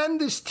 Can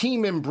this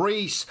team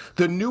embrace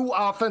the new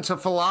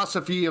offensive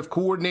philosophy of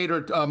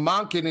coordinator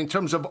Monken in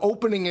terms of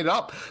opening it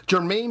up?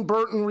 Jermaine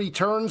Burton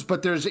returns,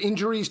 but there's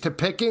injuries to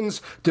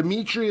Pickens.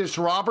 Demetrius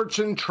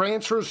Robertson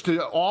transfers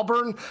to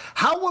Auburn.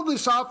 How will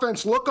this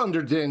offense look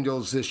under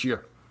Daniels this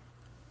year?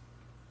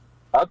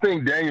 I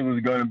think Daniels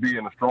is going to be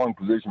in a strong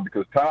position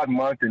because Todd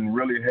Monken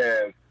really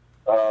has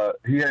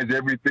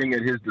everything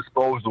at his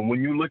disposal.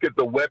 When you look at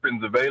the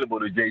weapons available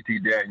to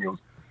JT Daniels,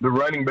 the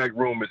running back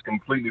room is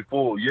completely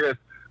full. Yes,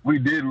 we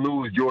did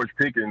lose George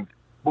Pickens,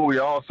 but we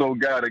also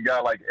got a guy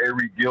like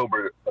Eric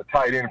Gilbert, a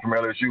tight end from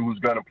LSU, who's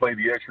going to play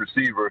the X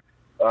receiver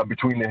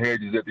between the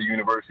hedges at the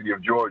University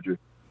of Georgia.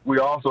 We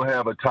also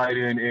have a tight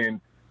end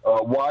in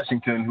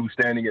Washington who's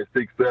standing at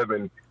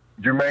 6'7",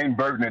 Jermaine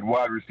Burton at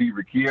wide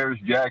receiver,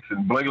 Kearis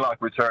Jackson, Blaylock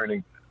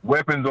returning.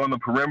 Weapons on the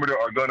perimeter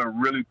are going to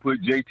really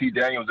put JT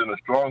Daniels in a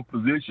strong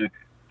position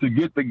to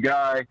get the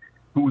guy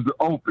who's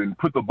open,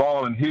 put the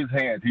ball in his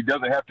hands. He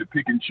doesn't have to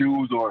pick and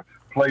choose or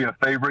play a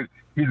favorite.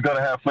 He's going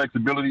to have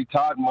flexibility.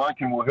 Todd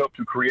Monken will help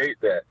to create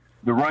that.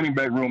 The running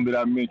back room that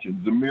I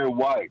mentioned, Zamir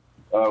White,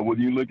 when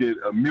you look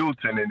at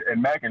Milton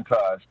and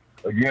McIntosh,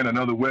 again,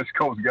 another West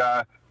Coast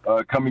guy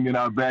coming in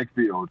our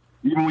backfield.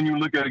 Even when you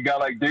look at a guy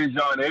like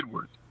Dejon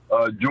Edwards,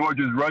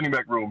 Georgia's running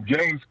back room,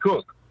 James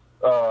Cook,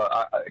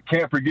 I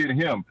can't forget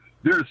him.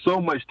 There's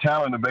so much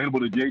talent available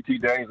to JT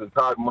Daniels and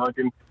Todd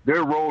Monken.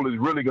 Their role is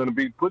really going to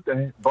be put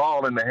the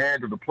ball in the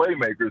hands of the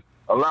playmakers,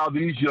 allow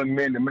these young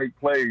men to make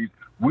plays.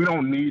 We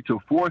don't need to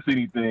force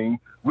anything.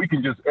 We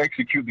can just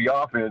execute the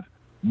offense,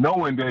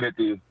 knowing that at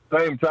the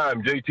same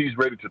time, JT's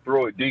ready to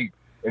throw it deep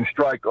and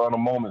strike on a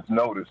moment's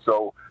notice.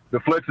 So the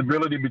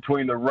flexibility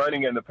between the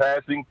running and the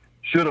passing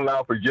should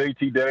allow for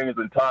JT Daniels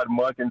and Todd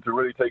Monken to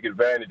really take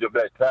advantage of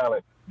that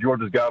talent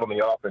Georgia's got on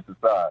the offensive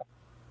side.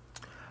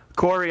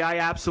 Corey, I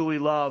absolutely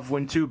love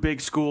when two big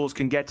schools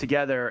can get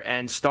together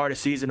and start a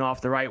season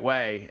off the right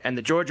way. And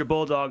the Georgia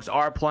Bulldogs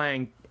are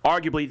playing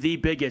arguably the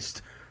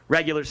biggest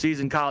regular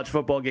season college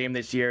football game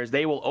this year as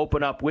they will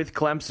open up with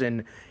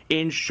Clemson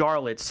in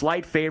Charlotte.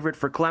 Slight favorite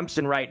for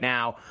Clemson right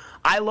now.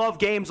 I love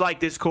games like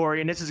this, Corey,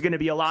 and this is going to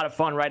be a lot of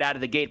fun right out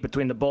of the gate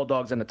between the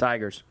Bulldogs and the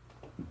Tigers.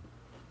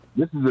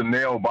 This is a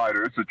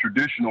nail-biter. It's a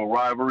traditional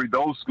rivalry.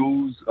 Those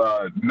schools,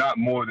 not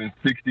more than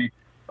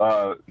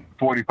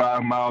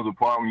 45 miles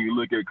apart when you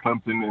look at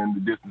Clemson and the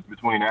distance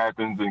between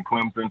Athens and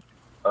Clemson.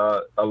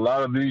 A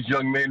lot of these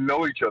young men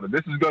know each other.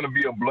 This is going to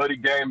be a bloody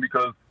game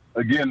because,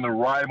 again, the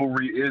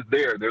rivalry is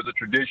there. There's a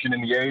tradition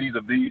in the 80s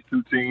of these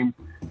two teams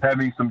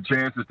having some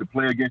chances to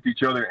play against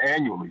each other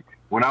annually.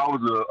 When I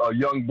was a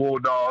young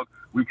Bulldog,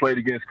 we played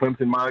against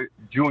Clemson my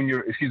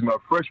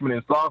freshman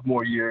and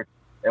sophomore year,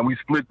 and we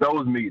split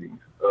those meetings.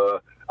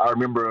 I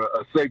remember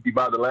a safety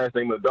by the last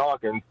name of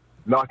Dawkins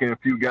knocking a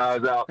few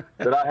guys out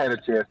that I had a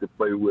chance to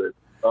play with.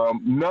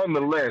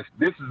 Nonetheless,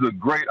 this is a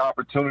great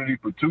opportunity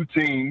for two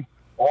teams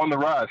on the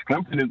rise.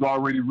 Clemson has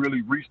already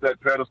really reached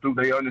that pedestal.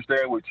 They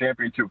understand what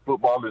championship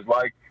football is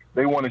like.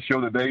 They want to show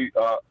that they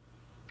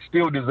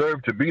still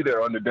deserve to be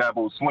there under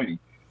Dabo's swing.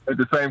 At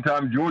the same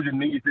time, Georgia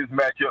needs this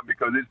matchup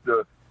because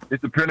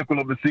it's the pinnacle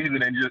of the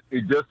season, and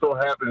it just so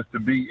happens to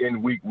be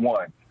in week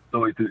 1.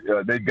 So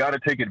they've got to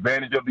take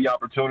advantage of the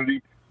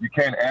opportunity. You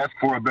can't ask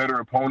for a better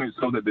opponent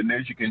so that the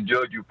nation can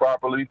judge you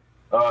properly.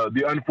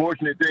 The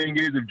unfortunate thing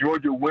is if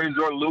Georgia wins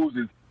or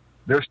loses,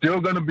 they're still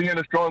going to be in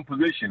a strong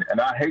position.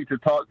 And I hate to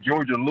talk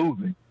Georgia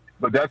losing,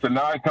 but that's a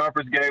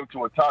non-conference game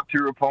to a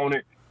top-tier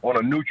opponent on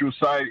a neutral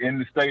site in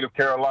the state of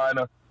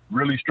Carolina,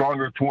 really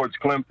stronger towards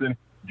Clemson.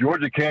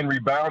 Georgia can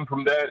rebound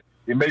from that.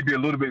 It may be a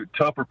little bit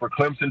tougher for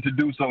Clemson to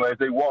do so as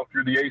they walk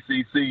through the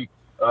ACC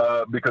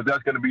because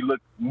that's going to be look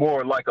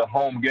more like a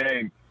home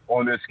game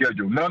on their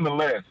schedule.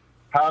 Nonetheless,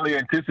 highly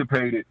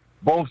anticipated.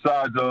 Both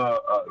sides are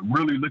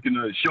really looking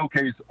to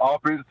showcase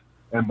offense,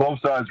 and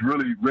both sides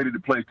really ready to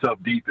play tough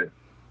defense.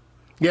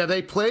 Yeah,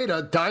 they played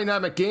a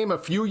dynamic game a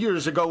few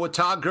years ago with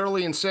Todd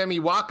Gurley and Sammy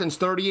Watkins,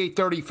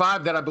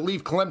 38-35, that I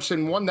believe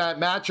Clemson won that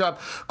matchup.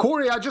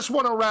 Corey, I just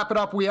want to wrap it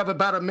up. We have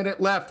about a minute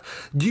left.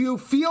 Do you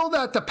feel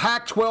that the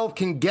Pac-12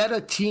 can get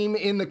a team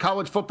in the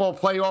college football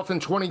playoff in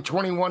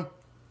 2021?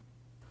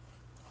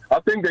 I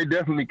think they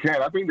definitely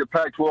can. I think the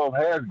Pac-12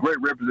 has great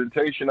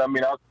representation. I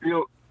mean,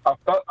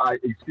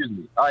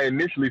 I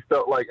initially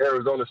felt like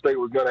Arizona State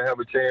was going to have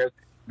a chance.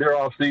 Their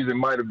offseason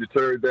might have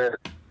deterred that.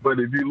 But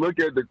if you look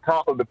at the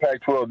top of the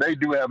Pac-12, they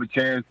do have a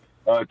chance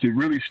to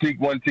really sneak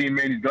one team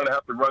in. He's going to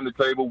have to run the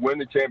table, win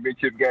the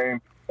championship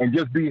game, and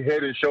just be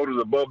head and shoulders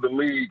above the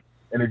league.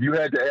 And if you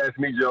had to ask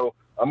me, Joe,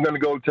 I'm going to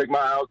go take my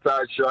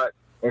outside shot,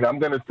 and I'm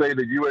going to say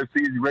that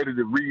USC is ready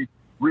to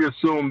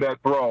reassume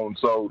that throne.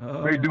 So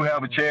they do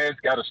have a chance.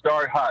 Got to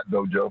start hot,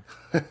 though, Joe.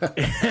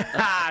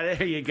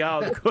 There you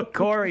go.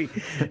 Corey,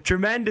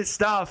 tremendous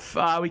stuff.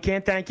 We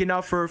can't thank you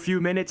enough for a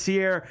few minutes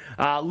here.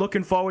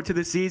 Looking forward to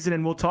the season,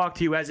 and we'll talk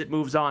to you as it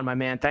moves on, my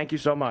man. Thank you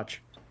so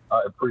much.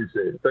 I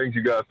appreciate it. Thank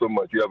you guys so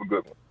much. You have a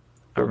good one.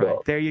 All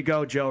right, there you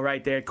go, Joe,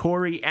 right there.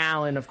 Corey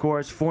Allen, of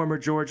course, former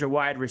Georgia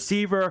wide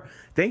receiver.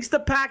 Thinks the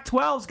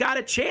Pac-12's got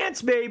a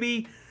chance,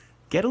 baby.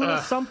 Get a little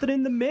something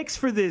in the mix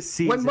for this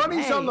season. When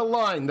money's on the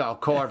line, though,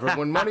 Carver,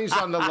 when money's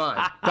on the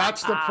line,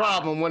 that's the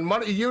problem. When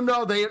money,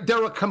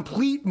 they're a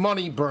complete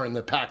money burn,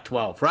 the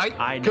Pac-12, right?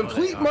 I know.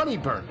 Complete money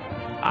burn.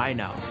 I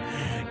know.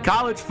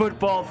 College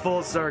football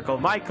full circle.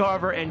 Mike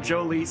Carver and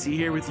Joe Lisi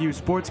here with you.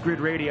 Sports Grid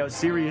Radio,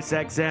 Sirius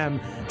XM,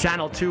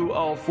 Channel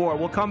 204.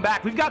 We'll come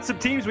back. We've got some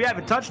teams we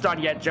haven't touched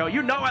on yet, Joe.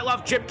 You know I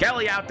love Chip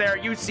Kelly out there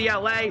at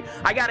UCLA.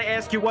 I got to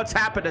ask you what's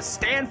happened to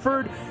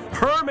Stanford,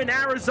 Herman,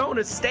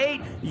 Arizona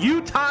State.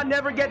 Utah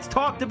never gets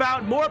talked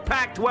about. More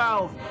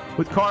Pac-12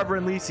 with Carver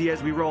and Lisi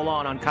as we roll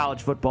on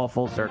College Football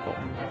Full Circle.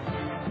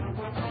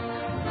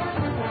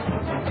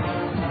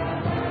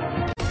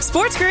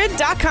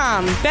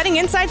 SportsGrid.com. Betting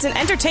insights and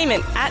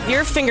entertainment at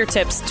your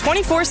fingertips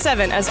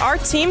 24/7 as our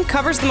team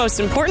covers the most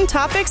important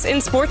topics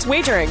in sports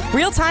wagering.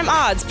 Real-time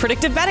odds,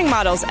 predictive betting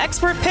models,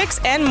 expert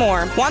picks, and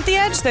more. Want the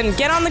edge? Then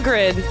get on the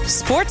grid.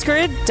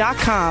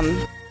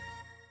 SportsGrid.com.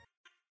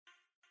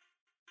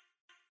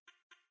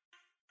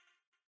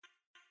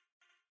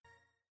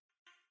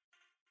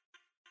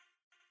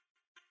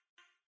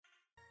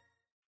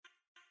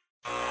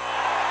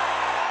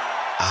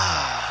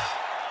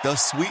 The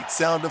sweet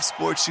sound of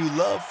sports you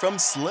love from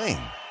Sling.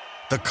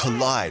 The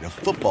collide of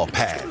football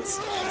pads.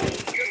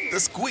 The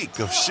squeak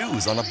of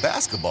shoes on a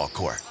basketball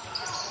court.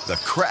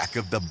 The crack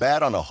of the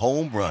bat on a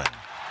home run.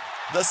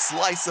 The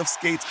slice of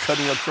skates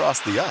cutting across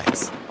the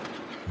ice.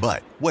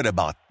 But what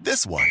about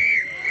this one?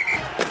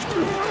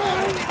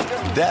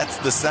 That's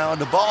the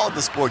sound of all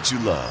the sports you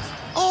love,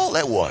 all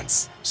at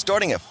once.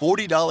 Starting at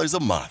 $40 a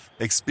month.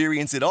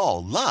 Experience it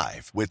all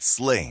live with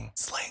Sling.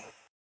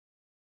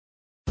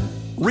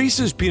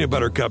 Reese's Peanut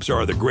Butter Cups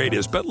are the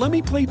greatest, but let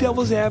me play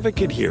devil's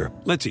advocate here.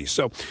 Let's see.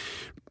 So,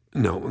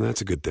 no,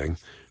 that's a good thing.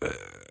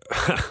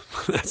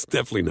 That's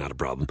definitely not a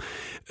problem.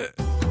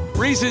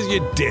 Reese's,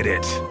 you did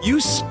it. You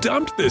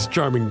stumped this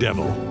charming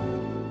devil.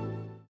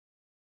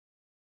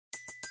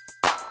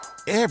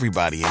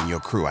 Everybody in your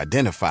crew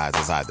identifies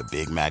as either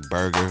Big Mac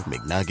Burger,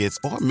 McNuggets,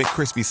 or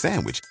McCrispy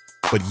Sandwich.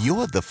 But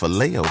you're the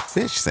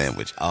Filet-O-Fish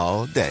Sandwich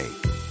all day.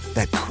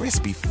 That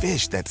crispy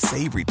fish, that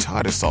savory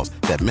tartar sauce,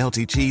 that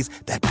melty cheese,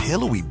 that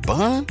pillowy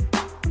bun.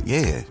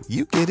 Yeah,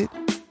 you get it.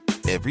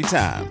 Every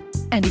time.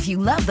 And if you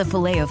love the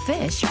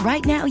Filet-O-Fish,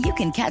 right now you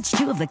can catch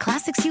two of the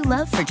classics you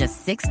love for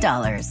just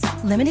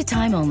 $6. Limited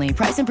time only.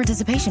 Price and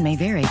participation may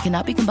vary.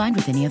 Cannot be combined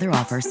with any other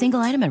offer. Single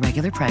item at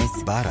regular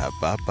price.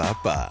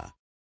 Ba-da-ba-ba-ba.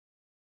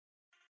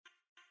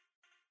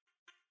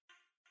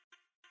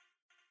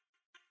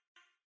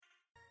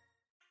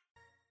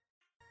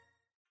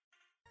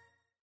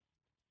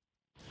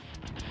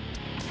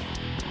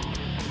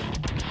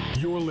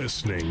 You're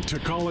listening to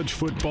College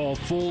Football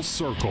Full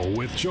Circle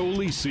with Joe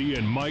Lisi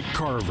and Mike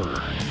Carver.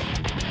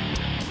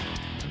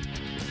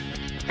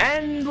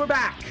 And we're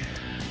back.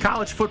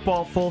 College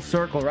Football Full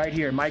Circle right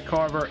here. Mike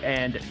Carver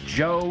and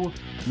Joe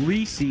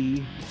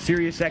Lisi,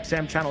 Sirius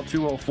XM Channel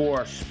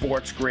 204,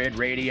 Sports Grid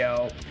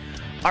Radio.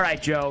 All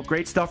right, Joe,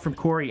 great stuff from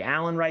Corey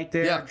Allen right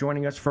there,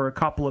 joining us for a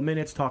couple of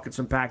minutes, talking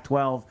some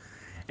Pac-12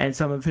 and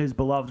some of his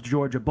beloved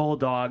Georgia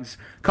Bulldogs.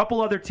 A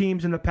couple other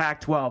teams in the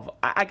Pac-12.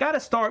 I got to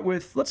start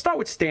with, let's start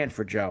with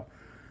Stanford, Joe,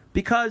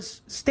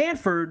 because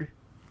Stanford,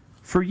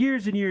 for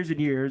years and years and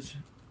years,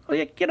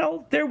 you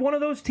know, they're one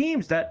of those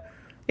teams that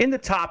in the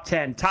top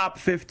 10, top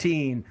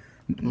 15,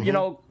 you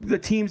know, the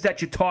teams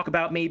that you talk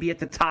about maybe at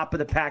the top of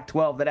the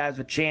Pac-12 that has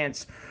a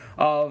chance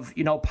of,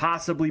 you know,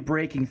 possibly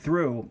breaking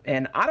through.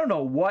 And I don't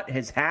know what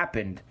has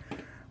happened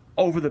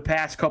over the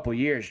past couple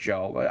years,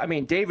 Joe. I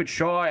mean, David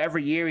Shaw,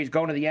 every year he's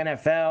going to the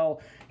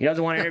NFL. He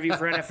doesn't want to interview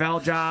for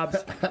NFL jobs.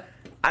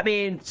 I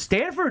mean,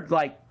 Stanford,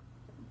 like,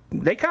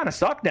 they kind of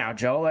suck now,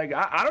 Joe. Like,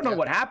 I don't know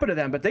what happened to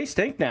them, but they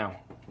stink now.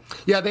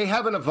 Yeah, they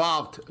haven't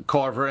evolved,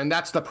 Carver, and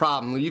that's the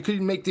problem. You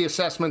could make the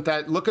assessment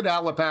that, look at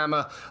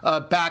Alabama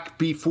back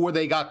before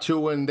they got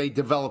to and they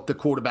developed the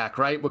quarterback,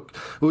 right?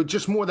 With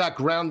just more that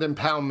ground and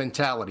pound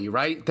mentality,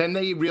 right? Then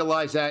they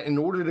realized that in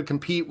order to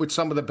compete with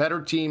some of the better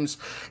teams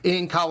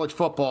in college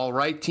football,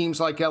 right?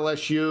 Teams like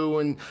LSU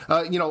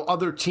and, you know,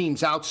 other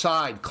teams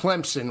outside,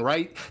 Clemson,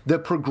 right? The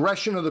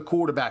progression of the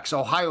quarterbacks,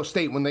 Ohio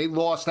State, when they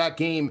lost that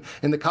game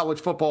in the college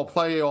football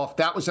playoff,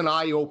 that was an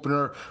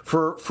eye-opener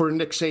for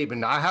Nick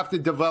Saban. I have to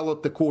develop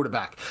the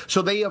quarterback.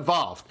 So they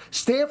evolved.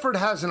 Stanford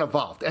hasn't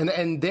evolved.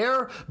 And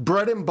their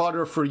bread and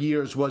butter for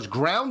years was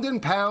ground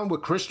and pound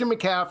with Christian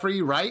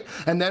McCaffrey, right?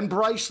 And then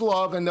Bryce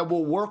Love, and then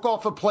we'll work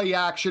off of play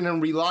action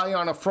and rely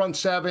on a front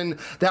seven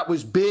that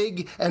was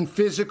big and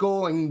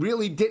physical and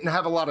really didn't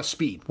have a lot of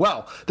speed.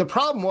 Well, the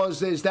problem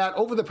is that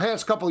over the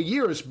past couple of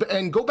years,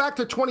 and go back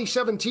to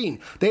 2017,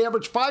 they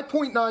averaged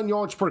 5.9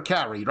 yards per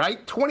carry,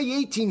 right?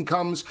 2018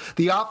 comes,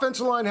 the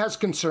offensive line has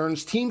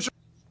concerns, teams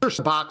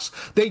box,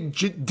 they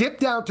dip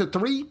down to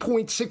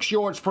 3.6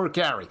 yards per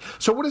carry.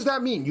 So what does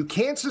that mean? You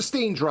can't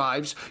sustain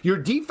drives. Your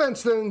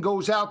defense then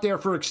goes out there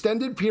for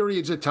extended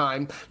periods of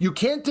time. You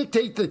can't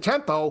dictate the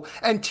tempo,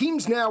 and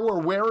teams now are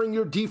wearing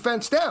your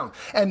defense down.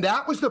 And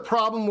that was the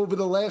problem over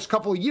the last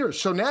couple of years.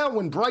 So now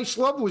when Bryce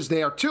Love was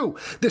there too,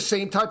 the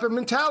same type of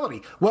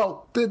mentality.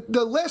 Well,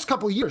 the last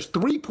couple of years,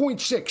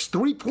 3.6,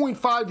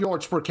 3.5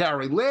 yards per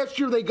carry. Last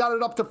year they got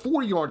it up to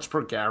 4 yards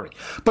per carry.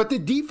 But the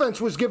defense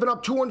was giving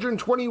up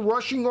 220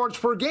 rushing yards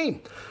per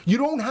game. You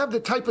don't have the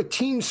type of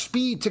team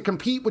speed to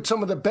compete with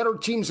some of the better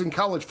teams in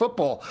college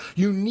football.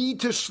 You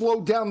need to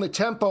slow down the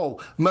tempo,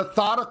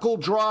 methodical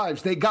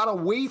drives. They got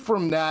away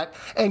from that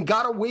and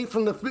got away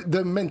from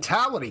the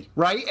mentality,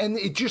 right? And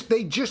they just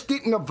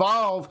didn't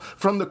evolve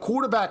from the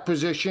quarterback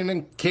position.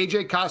 And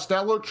KJ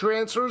Costello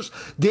transfers.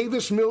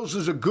 Davis Mills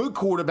is a good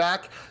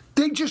quarterback.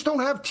 They just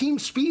don't have team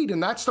speed,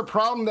 and that's the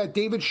problem that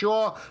David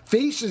Shaw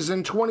faces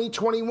in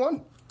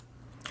 2021.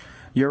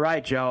 You're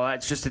right, Joe.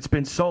 It's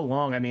been so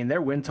long. I mean,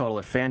 their win total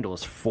at FanDuel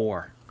is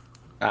 4.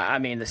 I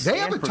mean, they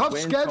have a tough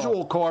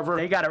schedule, Carver.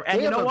 They got and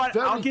you know what?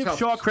 I'll give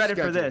Shaw credit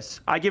for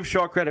this. I give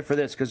Shaw credit for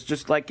this because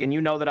just like, and you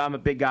know that I'm a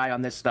big guy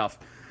on this stuff.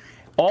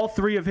 All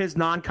 3 of his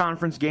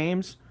non-conference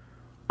games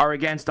are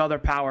against other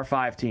Power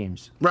 5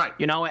 teams. Right.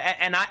 You know,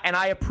 and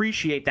I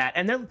appreciate that.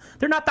 And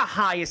they're not the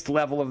highest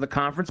level of the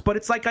conference, but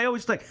it's like I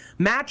always like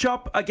match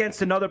up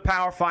against another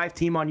Power 5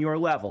 team on your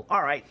level.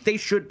 All right, they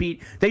should be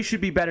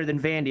better than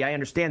Vandy. I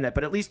understand that,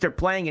 but at least they're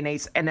playing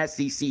an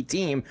SEC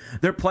team.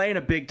 They're playing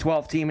a Big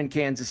 12 team in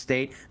Kansas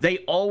State. They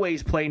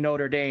always play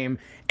Notre Dame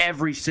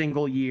every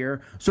single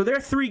year. So they're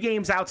 3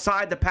 games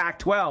outside the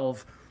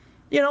Pac-12.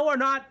 You know, are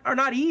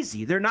not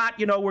easy. They're not,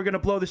 you know, we're going to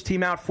blow this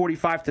team out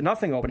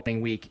 45-0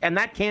 opening week. And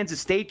that Kansas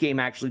State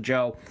game, actually,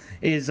 Joe,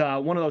 is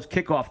one of those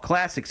kickoff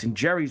classics in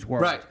Jerry's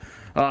world. Right.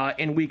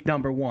 In week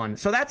number 1.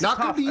 So that's not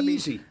tough. Going to be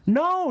easy.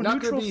 No,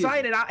 neutral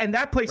site. And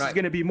that place is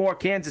going to be more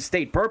Kansas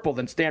State purple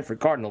than Stanford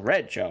Cardinal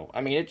red, Joe.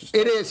 I mean, it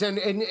is. And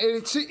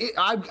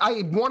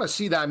I want to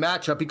see that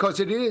matchup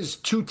because it is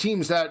 2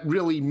 teams that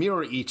really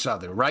mirror each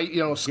other, right? You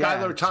know,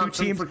 Skylar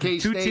Thompson for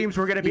K-State. 2 teams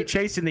we're going to be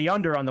chasing the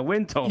under on the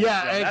win total.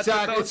 Yeah,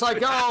 exactly. It's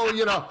like,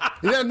 you know,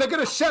 they're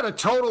going to set a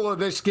total of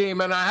this game,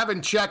 and I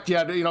haven't checked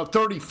yet, you know,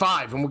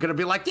 35. And we're going to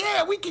be like,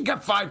 yeah, we can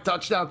get 5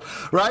 touchdowns,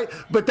 right?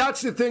 But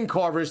that's the thing,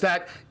 Carver, is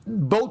that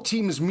both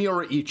teams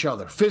mirror each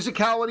other.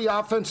 Physicality,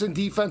 offense and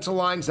defensive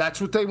lines, that's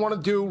what they want to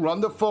do.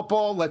 Run the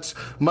football. Let's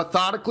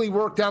methodically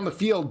work down the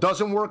field.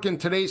 Doesn't work in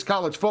today's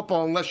college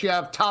football unless you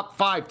have top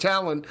 5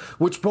 talent,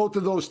 which both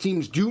of those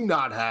teams do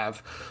not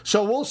have.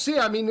 So we'll see.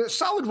 I mean, a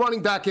solid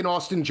running back in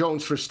Austin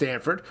Jones for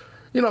Stanford.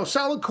 You know,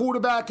 solid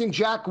quarterback in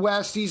Jack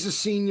West. He's a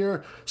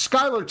senior.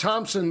 Skylar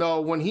Thompson,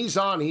 though, when he's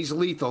on, he's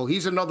lethal.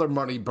 He's another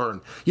money burn.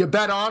 You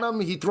bet on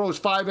him, he throws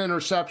 5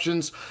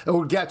 interceptions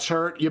or gets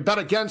hurt. You bet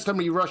against him,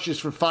 he rushes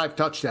for 5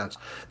 touchdowns.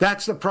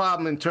 That's the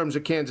problem in terms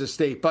of Kansas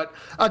State. But,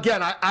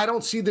 again, I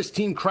don't see this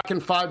team cracking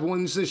 5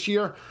 wins this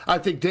year. I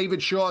think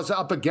David Shaw is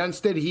up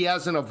against it. He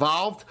hasn't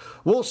evolved.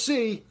 We'll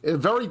see. A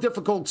very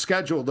difficult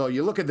schedule, though.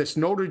 You look at this,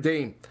 Notre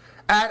Dame.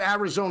 At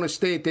Arizona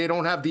State, they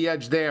don't have the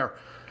edge there.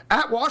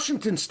 At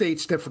Washington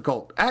State's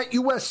difficult. At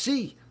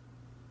USC,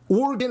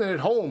 Oregon at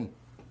home,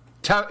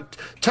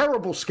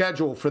 Terrible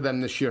schedule for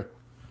them this year.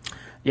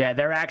 Yeah,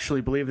 they're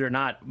actually, believe it or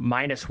not,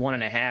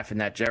 -1.5 in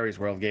that Jerry's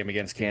World game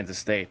against Kansas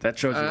State. That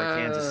shows you where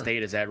Kansas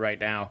State is at right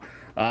now.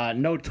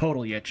 No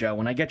total yet, Joe.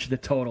 When I get you the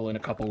total in a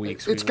couple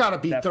weeks, it's got to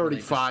be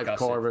 35,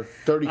 Carver.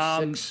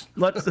 36.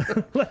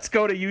 Let's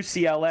go to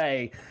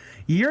UCLA.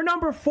 Year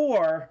number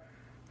 4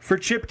 for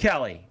Chip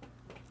Kelly.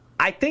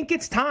 I think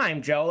it's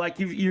time, Joe. Like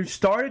you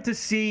started to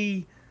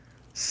see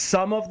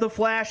some of the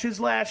flashes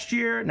last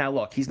year. Now,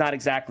 look, he's not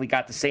exactly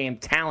got the same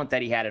talent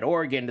that he had at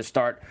Oregon to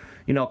start,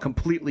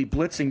 completely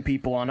blitzing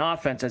people on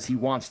offense as he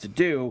wants to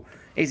do.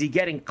 Is he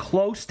getting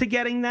close to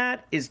getting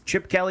that? Is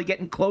Chip Kelly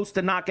getting close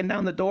to knocking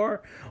down the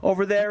door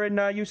over there in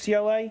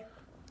UCLA?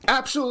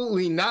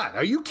 Absolutely not.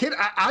 Are you kidding?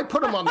 I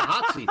put him on the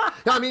hot seat.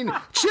 I mean,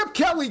 Chip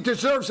Kelly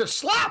deserves a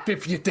slap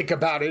if you think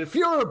about it. If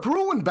you're a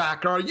Bruin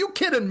backer, are you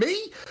kidding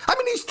me? I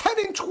mean, he's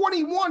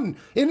 10-21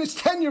 in his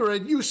tenure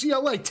at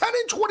UCLA.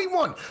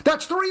 10-21.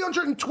 That's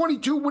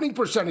 322 winning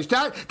percentage.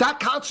 That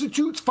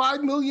constitutes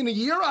 $5 million a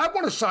year. I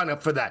want to sign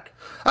up for that.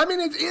 I mean,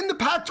 in the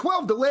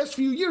Pac-12, the last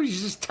few years,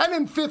 he's just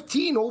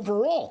 10-15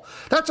 overall.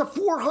 That's a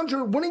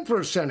 400 winning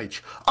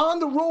percentage. On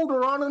the road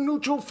or on a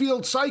neutral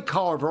field site,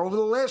 Carver, over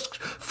the last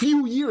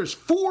few years.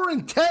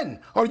 4-10.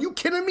 Are you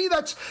kidding me?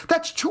 That's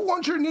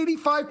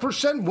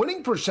 285%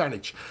 winning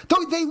percentage.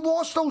 They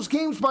lost those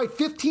games by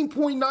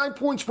 15.9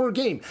 points per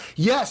game.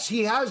 Yes,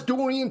 he has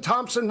Dorian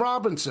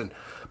Thompson-Robinson,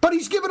 but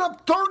he's given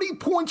up 30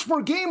 points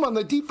per game on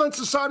the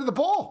defensive side of the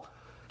ball.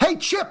 Hey,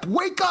 Chip,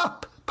 wake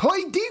up.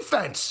 Play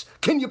defense.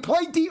 Can you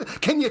play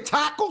Can you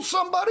tackle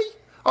somebody?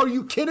 Are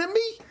you kidding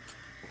me?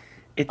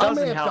 It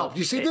doesn't help.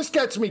 You see, this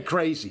gets me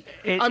crazy.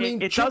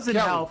 It doesn't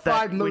help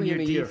that when your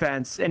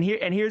defense, and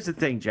here's the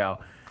thing, Joe.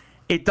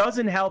 It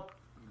doesn't help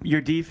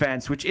your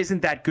defense, which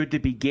isn't that good to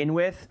begin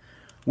with,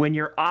 when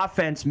your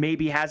offense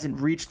maybe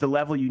hasn't reached the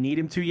level you need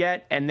him to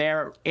yet, and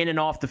they're in and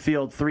off the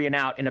field 3 and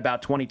out in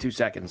about 22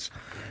 seconds.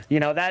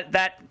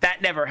 That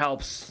never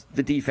helps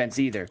the defense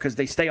either, because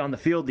they stay on the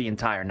field the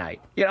entire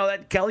night.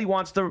 That Kelly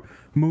wants to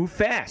move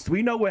fast.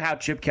 We know how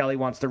Chip Kelly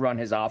wants to run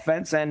his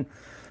offense, and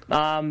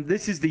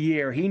this is the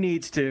year he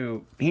needs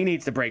to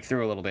break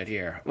through a little bit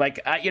here. Like,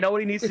 you know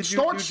what he needs to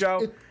do,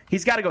 Joe?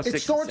 He's got to go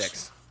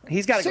 6-6.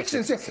 He's got to go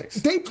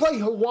 6-6. They play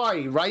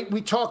Hawaii, right?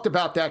 We talked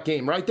about that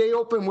game, right? They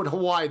open with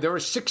Hawaii. They're a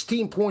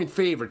 16-point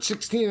favorite,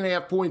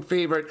 16.5-point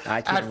favorite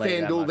at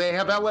FanDuel. They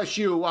have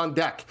LSU on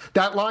deck.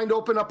 That line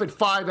opened up at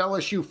 5,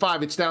 LSU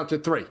 5. It's down to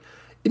 3.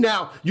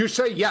 Now, you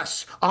say,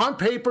 yes, on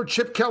paper,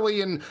 Chip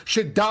Kelly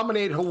should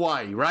dominate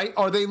Hawaii, right?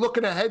 Are they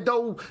looking ahead,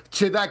 though,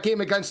 to that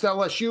game against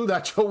LSU?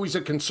 That's always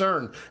a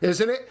concern,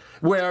 isn't it?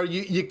 Where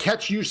you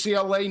catch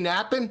UCLA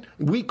napping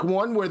week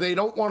 1, where they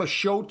don't want to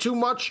show too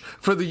much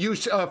for the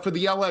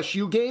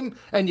LSU game,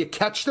 and you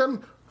catch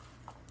them.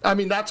 I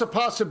mean, that's a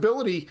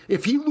possibility.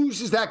 If he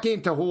loses that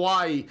game to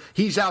Hawaii,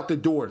 he's out the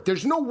door.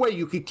 There's no way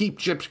you could keep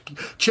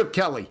Chip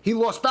Kelly. He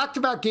lost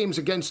back-to-back games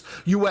against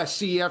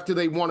USC after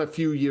they won a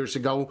few years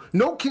ago.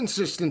 No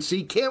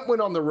consistency. Can't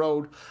win on the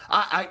road.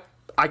 I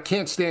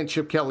can't stand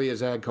Chip Kelly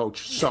as a head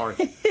coach. Sorry.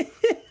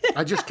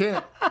 I just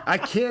can't. I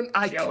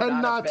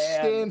cannot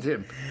stand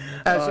him.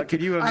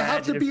 Could you imagine, I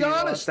have to be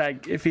honest,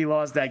 if he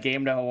lost that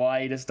game to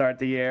Hawaii to start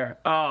the year?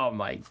 Oh,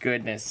 my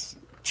goodness.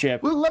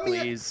 Chip,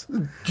 please.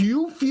 Do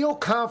you feel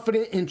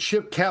confident in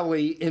Chip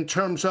Kelly in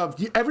terms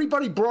of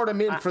everybody brought him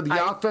in for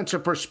the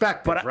offensive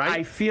perspective, but right?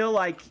 I feel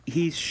like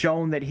he's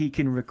shown that he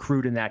can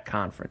recruit in that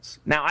conference.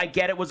 Now, I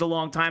get it was a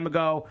long time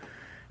ago,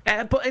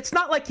 but it's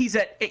not like he's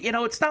at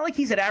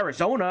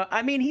Arizona.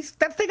 I mean,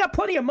 they got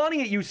plenty of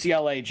money at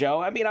UCLA,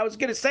 Joe. I mean, I was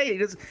going to say he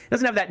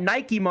doesn't have that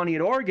Nike money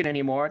at Oregon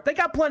anymore. They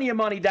got plenty of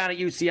money down at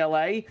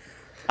UCLA.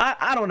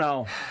 I don't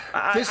know.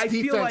 This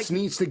defense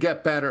needs to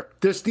get better.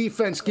 This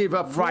defense gave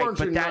up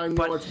 409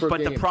 yards per game.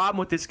 But the problem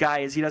with this guy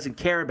is he doesn't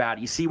care about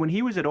it. You see, when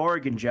he was at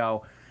Oregon,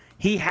 Joe,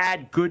 he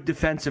had good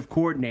defensive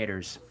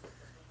coordinators,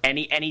 and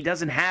he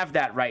doesn't have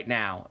that right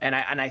now. And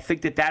I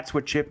think that's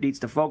what Chip needs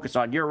to focus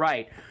on. You're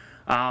right,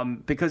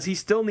 because he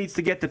still needs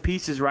to get the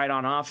pieces right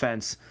on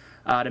offense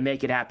to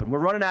make it happen. We're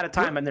running out of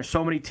time, and there's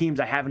so many teams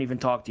I haven't even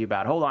talked to you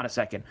about. Hold on a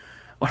second.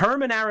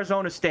 Herman,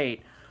 Arizona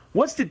State.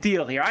 What's the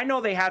deal here? I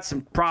know they had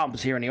some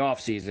problems here in the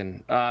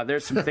offseason.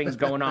 There's some things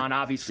going on,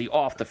 obviously,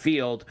 off the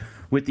field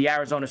with the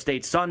Arizona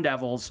State Sun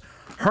Devils.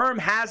 Herm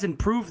has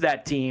improved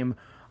that team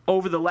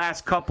over the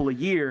last couple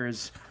of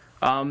years.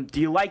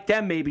 Do you like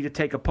them maybe to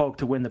take a poke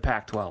to win the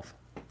Pac-12?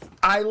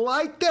 I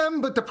like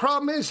them, but the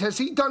problem is, has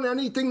he done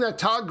anything that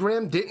Todd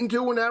Graham didn't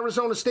do in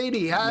Arizona State?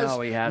 He has.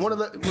 No, he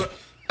hasn't.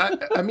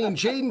 I mean,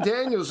 Jaden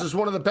Daniels is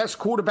one of the best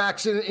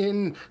quarterbacks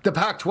in the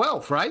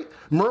Pac-12, right?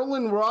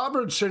 Merlin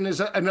Robertson is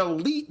an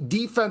elite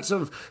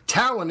defensive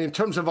talent in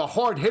terms of a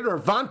hard hitter,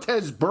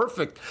 Vontaze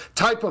Burfict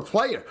type of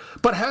player.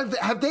 But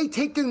have they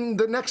taken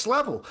the next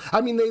level?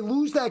 I mean, they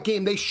lose that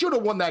game. They should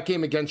have won that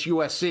game against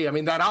USC. I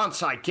mean, that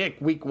onside kick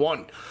week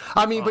 1.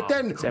 I mean, but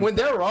then when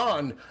they're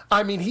on,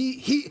 I mean,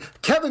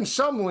 Kevin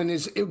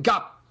Sumlin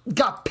got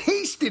got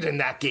pasted in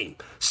that game.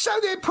 So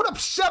they put up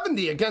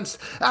 70 against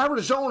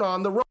Arizona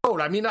on the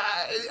road. I mean,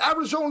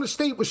 Arizona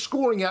State was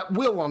scoring at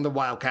will on the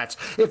Wildcats.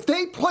 If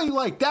they play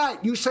like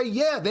that, you say,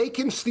 yeah, they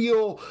can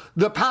steal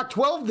the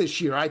Pac-12 this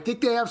year. I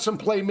think they have some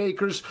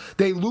playmakers.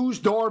 They lose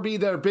Darby,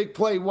 their big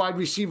play wide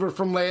receiver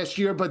from last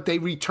year, but they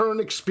return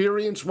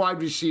experienced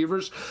wide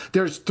receivers.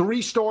 There's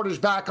 3 starters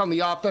back on the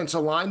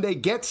offensive line. They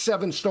get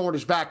 7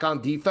 starters back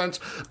on defense.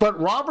 But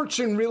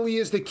Robertson really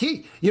is the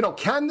key.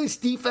 Can this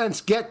defense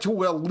get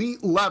to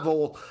elite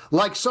level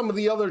like some of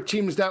the other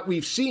teams that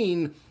we've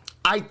seen?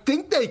 I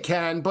think they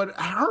can, but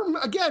Herm,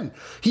 again,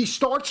 he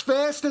starts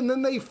fast and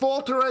then they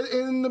falter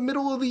in the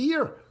middle of the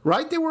year,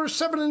 right? They were a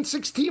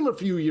 7-6 team a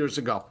few years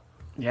ago.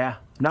 Yeah,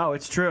 no,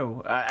 it's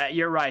true.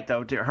 You're right,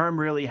 though. Herm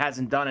really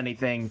hasn't done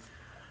anything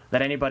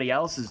that anybody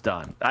else has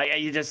done.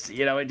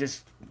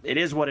 It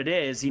is what it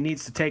is. He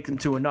needs to take them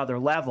to another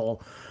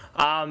level.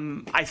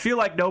 I feel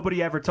like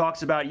nobody ever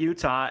talks about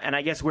Utah, and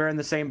I guess we're in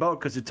the same boat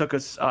because it took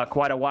us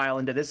quite a while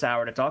into this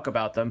hour to talk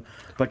about them.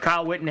 But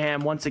Kyle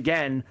Whittingham, once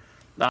again,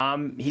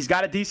 he's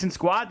got a decent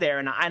squad there,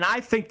 and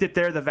I think that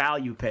they're the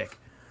value pick.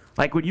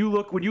 Like when you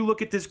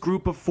look at this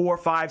group of 4,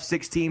 5,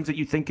 6 teams that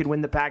you think can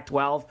win the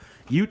Pac-12,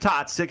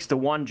 Utah at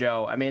 6-1,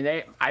 Joe. I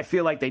mean, I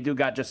feel like they do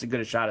got just as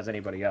good a shot as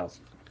anybody else.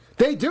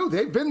 They do.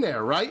 They've been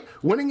there, right?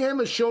 Whittingham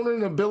has shown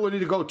an ability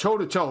to go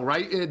toe-to-toe,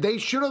 right? They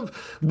should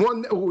have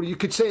won, or you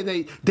could say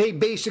they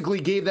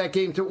basically gave that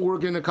game to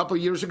Oregon a couple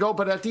of years ago,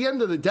 but at the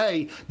end of the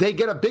day, they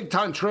get a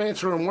big-time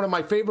transfer and one of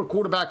my favorite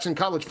quarterbacks in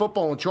college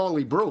football, and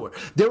Charlie Brewer.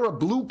 They're a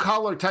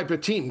blue-collar type of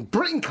team.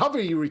 Britton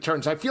Covey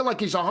returns. I feel like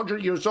he's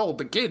 100 years old.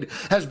 The kid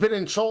has been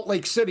in Salt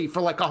Lake City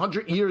for like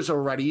 100 years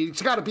already.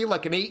 He's got to be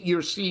like an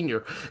 8-year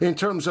senior in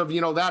terms of,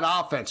 that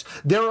offense.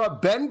 They're a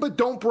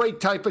bend-but-don't-break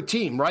type of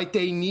team, right?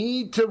 They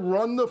need to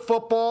run the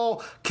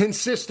football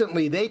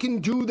consistently. They can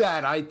do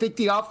that. I think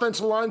the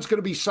offensive line is going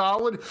to be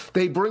solid.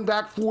 They bring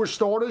back 4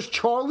 starters.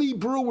 Charlie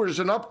Brewer is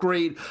an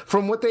upgrade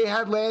from what they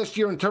had last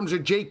year in terms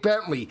of Jake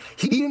Bentley.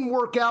 He didn't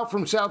work out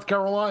from South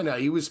Carolina.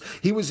 He was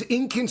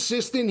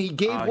inconsistent. He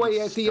gave way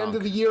at the end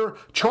of the year.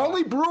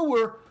 Charlie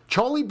Brewer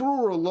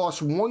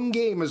lost 1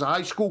 game as a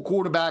high school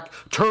quarterback,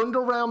 turned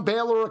around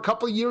Baylor a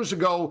couple of years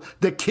ago.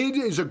 The kid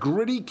is a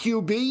gritty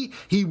QB.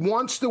 He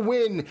wants to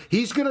win.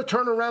 He's going to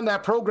turn around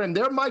that program.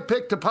 They're my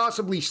pick to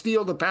possibly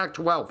steal the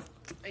Pac-12.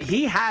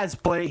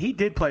 He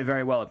did play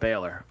very well at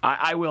Baylor.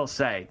 I will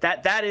say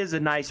that is a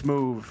nice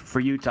move for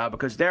Utah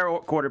because their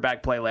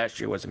quarterback play last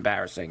year was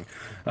embarrassing.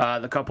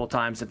 The couple of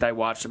times that I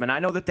watched them, and I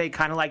know that they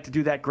kind of like to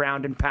do that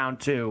ground and pound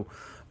too.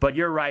 But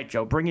you're right,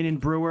 Joe. Bringing in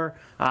Brewer,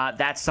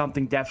 that's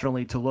something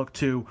definitely to look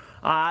to.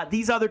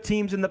 These other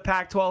teams in the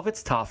Pac-12,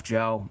 it's tough,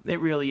 Joe. It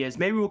really is.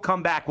 Maybe we'll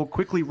come back. We'll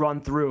quickly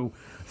run through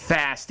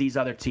fast these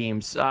other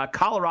teams.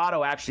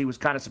 Colorado actually was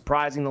kind of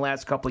surprising the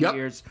last couple of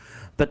years.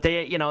 But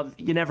they, you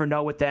never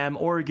know with them.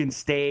 Oregon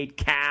State,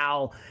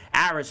 Cal,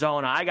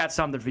 Arizona. I got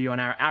something for you on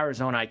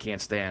Arizona I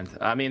can't stand.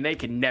 I mean, they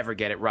can never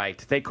get it right.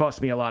 They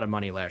cost me a lot of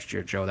money last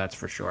year, Joe, that's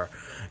for sure.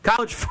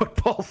 College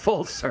football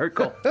full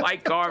circle.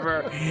 Mike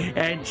Carver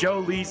and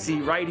Joe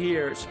Lisi right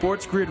here.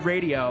 Sports Grid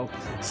Radio,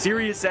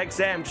 Sirius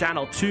XM,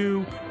 channel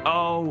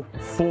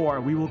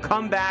 204. We will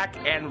come back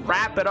and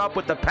wrap it up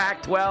with the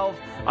Pac-12.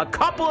 A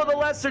couple of the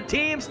lesser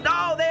teams,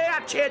 no, they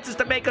have chances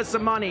to make us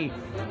some money.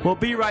 We'll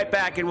be right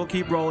back, and we'll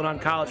keep rolling on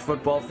college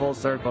football full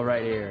circle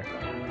right here.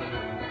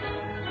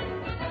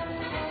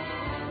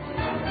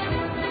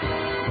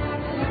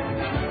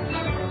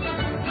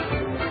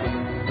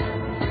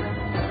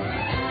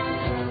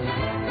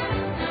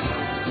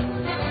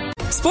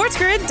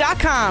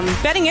 SportsGrid.com.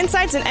 Betting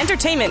insights and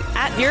entertainment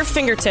at your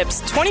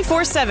fingertips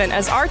 24/7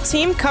 as our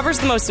team covers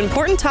the most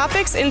important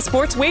topics in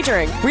sports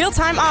wagering.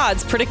 Real-time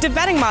odds, predictive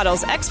betting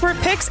models, expert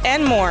picks,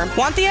 and more.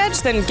 Want the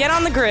edge? Then get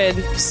on the grid.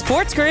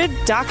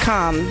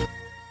 SportsGrid.com.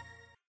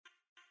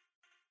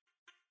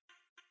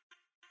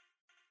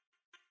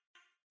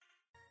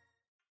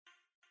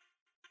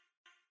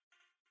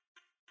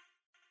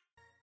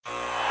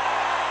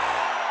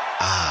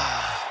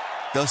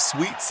 The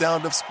sweet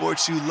sound of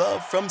sports you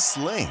love from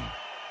Sling.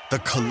 The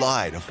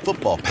collide of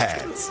football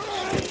pads.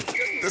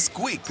 The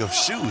squeak of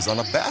shoes on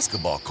a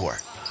basketball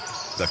court.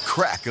 The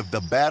crack of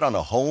the bat on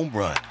a home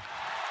run.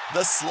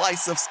 The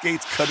slice of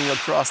skates cutting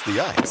across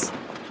the ice.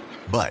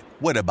 But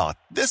what about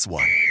this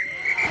one?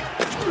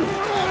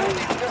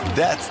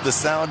 That's the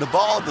sound of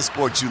all the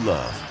sports you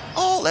love,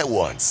 all at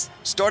once.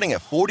 Starting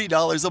at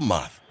 $40 a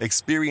month.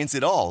 Experience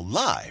it all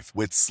live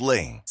with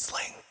Sling.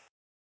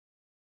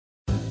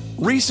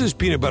 Reese's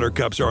Peanut Butter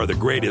Cups are the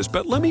greatest,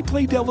 but let me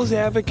play devil's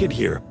advocate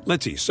here.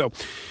 Let's see. So,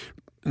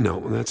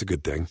 no, that's a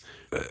good thing.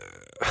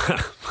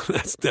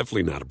 That's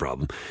definitely not a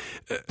problem.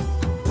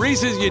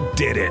 Reese's, you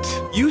did it.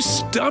 You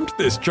stumped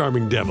this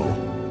charming devil.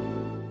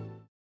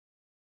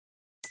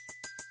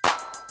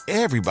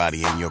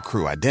 Everybody in your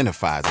crew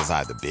identifies as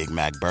either Big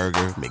Mac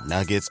Burger,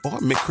 McNuggets, or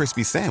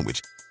McCrispy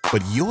Sandwich.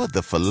 But you're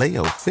the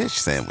Filet-O-Fish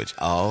Sandwich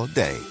all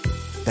day.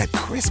 That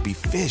crispy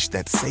fish,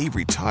 that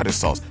savory tartar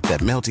sauce, that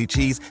melty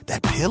cheese,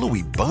 that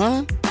pillowy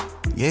bun.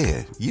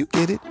 Yeah, you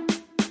get it.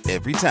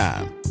 Every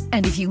time.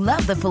 And if you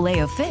love the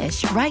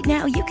Filet-O-Fish, right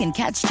now you can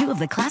catch 2 of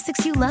the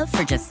classics you love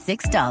for just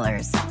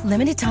 $6.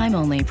 Limited time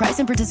only. Price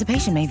and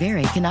participation may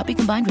vary. Cannot be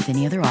combined with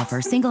any other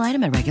offer. Single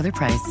item at regular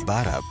price.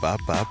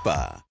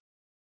 Ba-da-ba-ba-ba.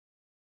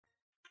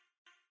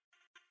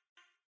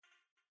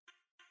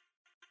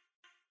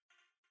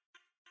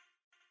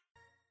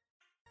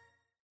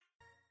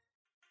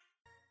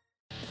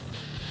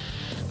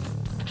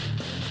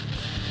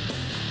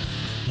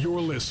 You're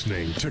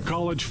listening to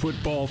College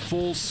Football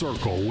Full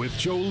Circle with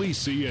Joe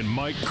Lisi and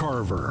Mike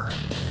Carver.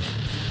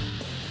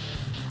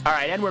 All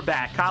right, and we're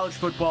back. College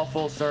Football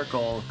Full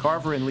Circle.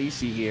 Carver and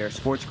Lisi here.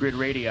 Sports Grid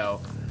Radio,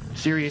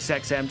 Sirius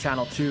XM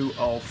Channel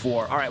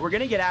 204. All right, we're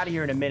going to get out of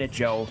here in a minute,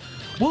 Joe.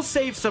 We'll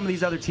save some of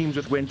these other teams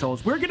with win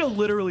totals. We're going to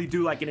literally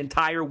do like an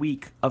entire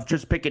week of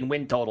just picking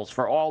win totals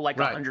for all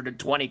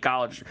 120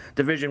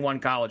 Division I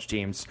college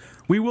teams.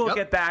 We will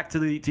get back to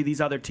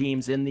these other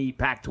teams in the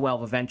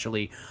Pac-12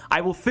 eventually.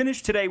 I will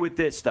finish today with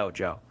this, though,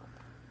 Joe.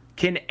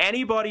 Can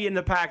anybody in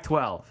the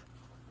Pac-12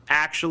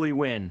 actually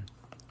win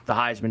the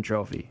Heisman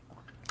Trophy?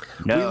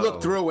 No. We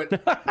looked through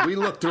it.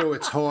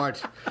 It's hard.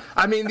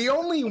 I mean, the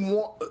only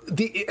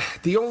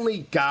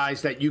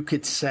guys that you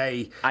could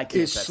say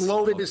is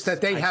Slovis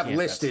that they have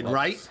listed,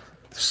 right?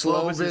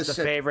 Slovis is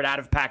the favorite out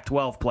of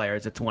Pac-12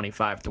 players at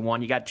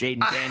 25-1. You got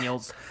Jaden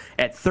Daniels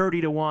at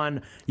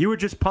 30-1. You were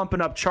just pumping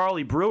up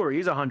Charlie Brewer.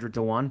 He's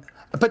 100-1.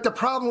 But the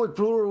problem with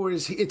Brewer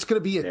is it's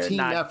going to be a team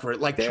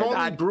effort. Like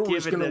Charlie Brewer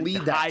is going to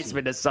lead that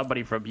Heisman to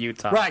somebody from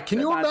Utah. Right? Can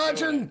you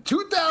imagine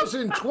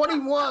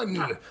 2021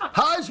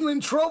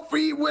 Heisman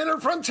Trophy winner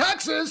from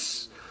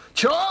Texas,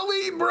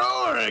 Charlie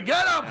Brewer?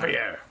 Get up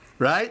here!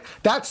 Right?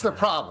 That's the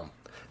problem.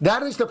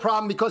 That is the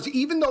problem because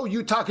even though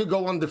Utah could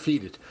go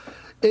undefeated,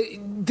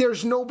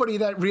 there's nobody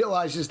that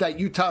realizes that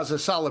Utah's a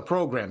solid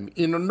program.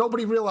 You know,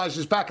 nobody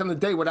realizes back in the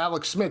day with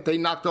Alex Smith, they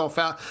knocked off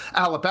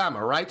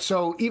Alabama, right?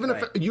 So even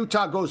if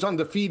Utah goes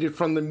undefeated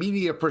from the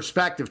media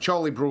perspective,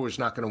 Charlie Brewer's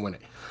not going to win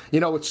it. You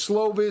know, it's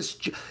Slovis,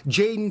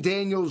 Jaden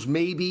Daniels,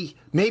 maybe.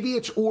 Maybe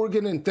it's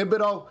Oregon and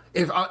Thibodeau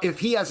if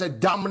he has a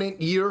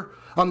dominant year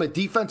on the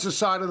defensive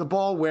side of the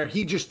ball where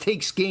he just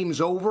takes games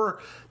over.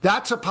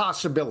 That's a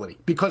possibility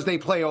because they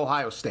play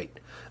Ohio State.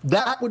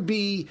 That would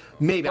be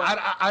maybe.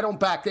 I don't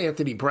back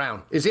Anthony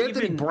Brown. Is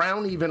Anthony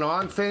Brown even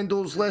on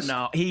FanDuel's list?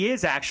 No, he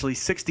is actually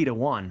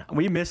 60-1.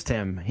 We missed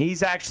him.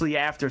 He's actually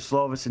after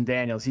Slovis and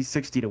Daniels. He's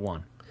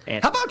 60-1.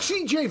 How about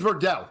C.J.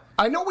 Verdell?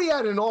 I know he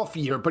had an off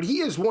year, but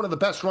he is one of the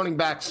best running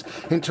backs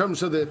in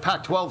terms of the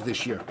Pac-12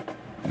 this year.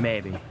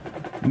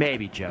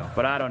 Maybe, Joe,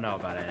 but I don't know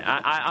about it.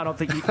 I don't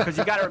think because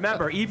you got to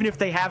remember, even if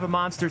they have a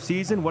monster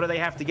season, what do they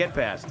have to get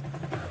past?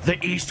 The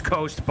East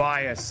Coast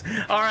bias.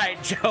 All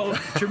right, Joe,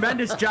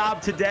 tremendous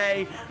job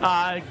today.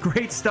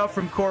 Great stuff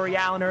from Corey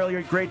Allen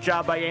earlier. Great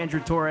job by Andrew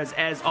Torres,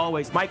 as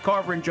always. Mike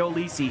Carver and Joe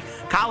Lisi.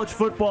 College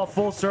Football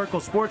Full Circle,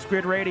 Sports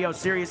Grid Radio,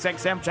 Sirius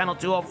XM Channel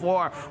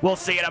 204. We'll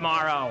see you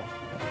tomorrow.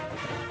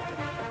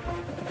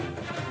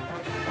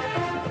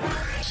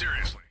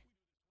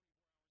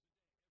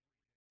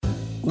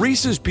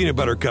 Reese's Peanut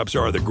Butter Cups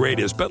are the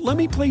greatest, but let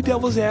me play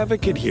devil's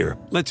advocate here.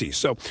 Let's see.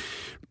 So,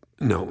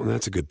 no,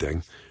 that's a good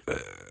thing.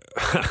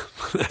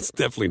 That's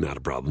definitely not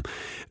a problem.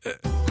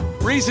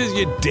 Reese's,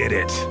 you did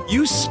it.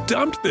 You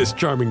stumped this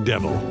charming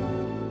devil.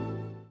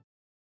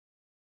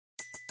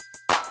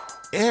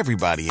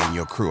 Everybody in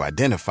your crew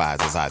identifies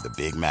as either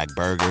Big Mac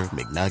Burger,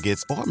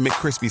 McNuggets, or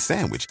McCrispy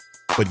Sandwich.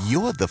 But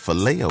you're the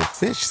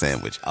Filet-O-Fish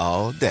Sandwich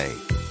all day.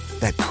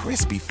 That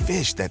crispy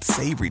fish, that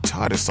savory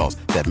tartar sauce,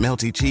 that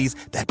melty cheese,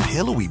 that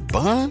pillowy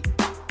bun.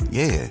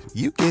 Yeah,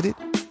 you get it.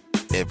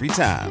 Every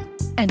time.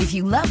 And if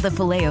you love the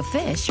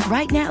Filet-O-Fish,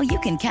 right now you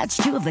can catch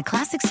 2 of the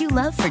classics you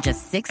love for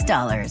just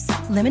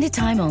 $6. Limited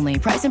time only.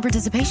 Price and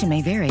participation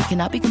may vary.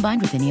 Cannot be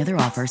combined with any other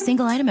offer.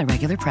 Single item at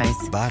regular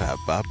price.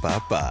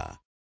 Ba-da-ba-ba-ba.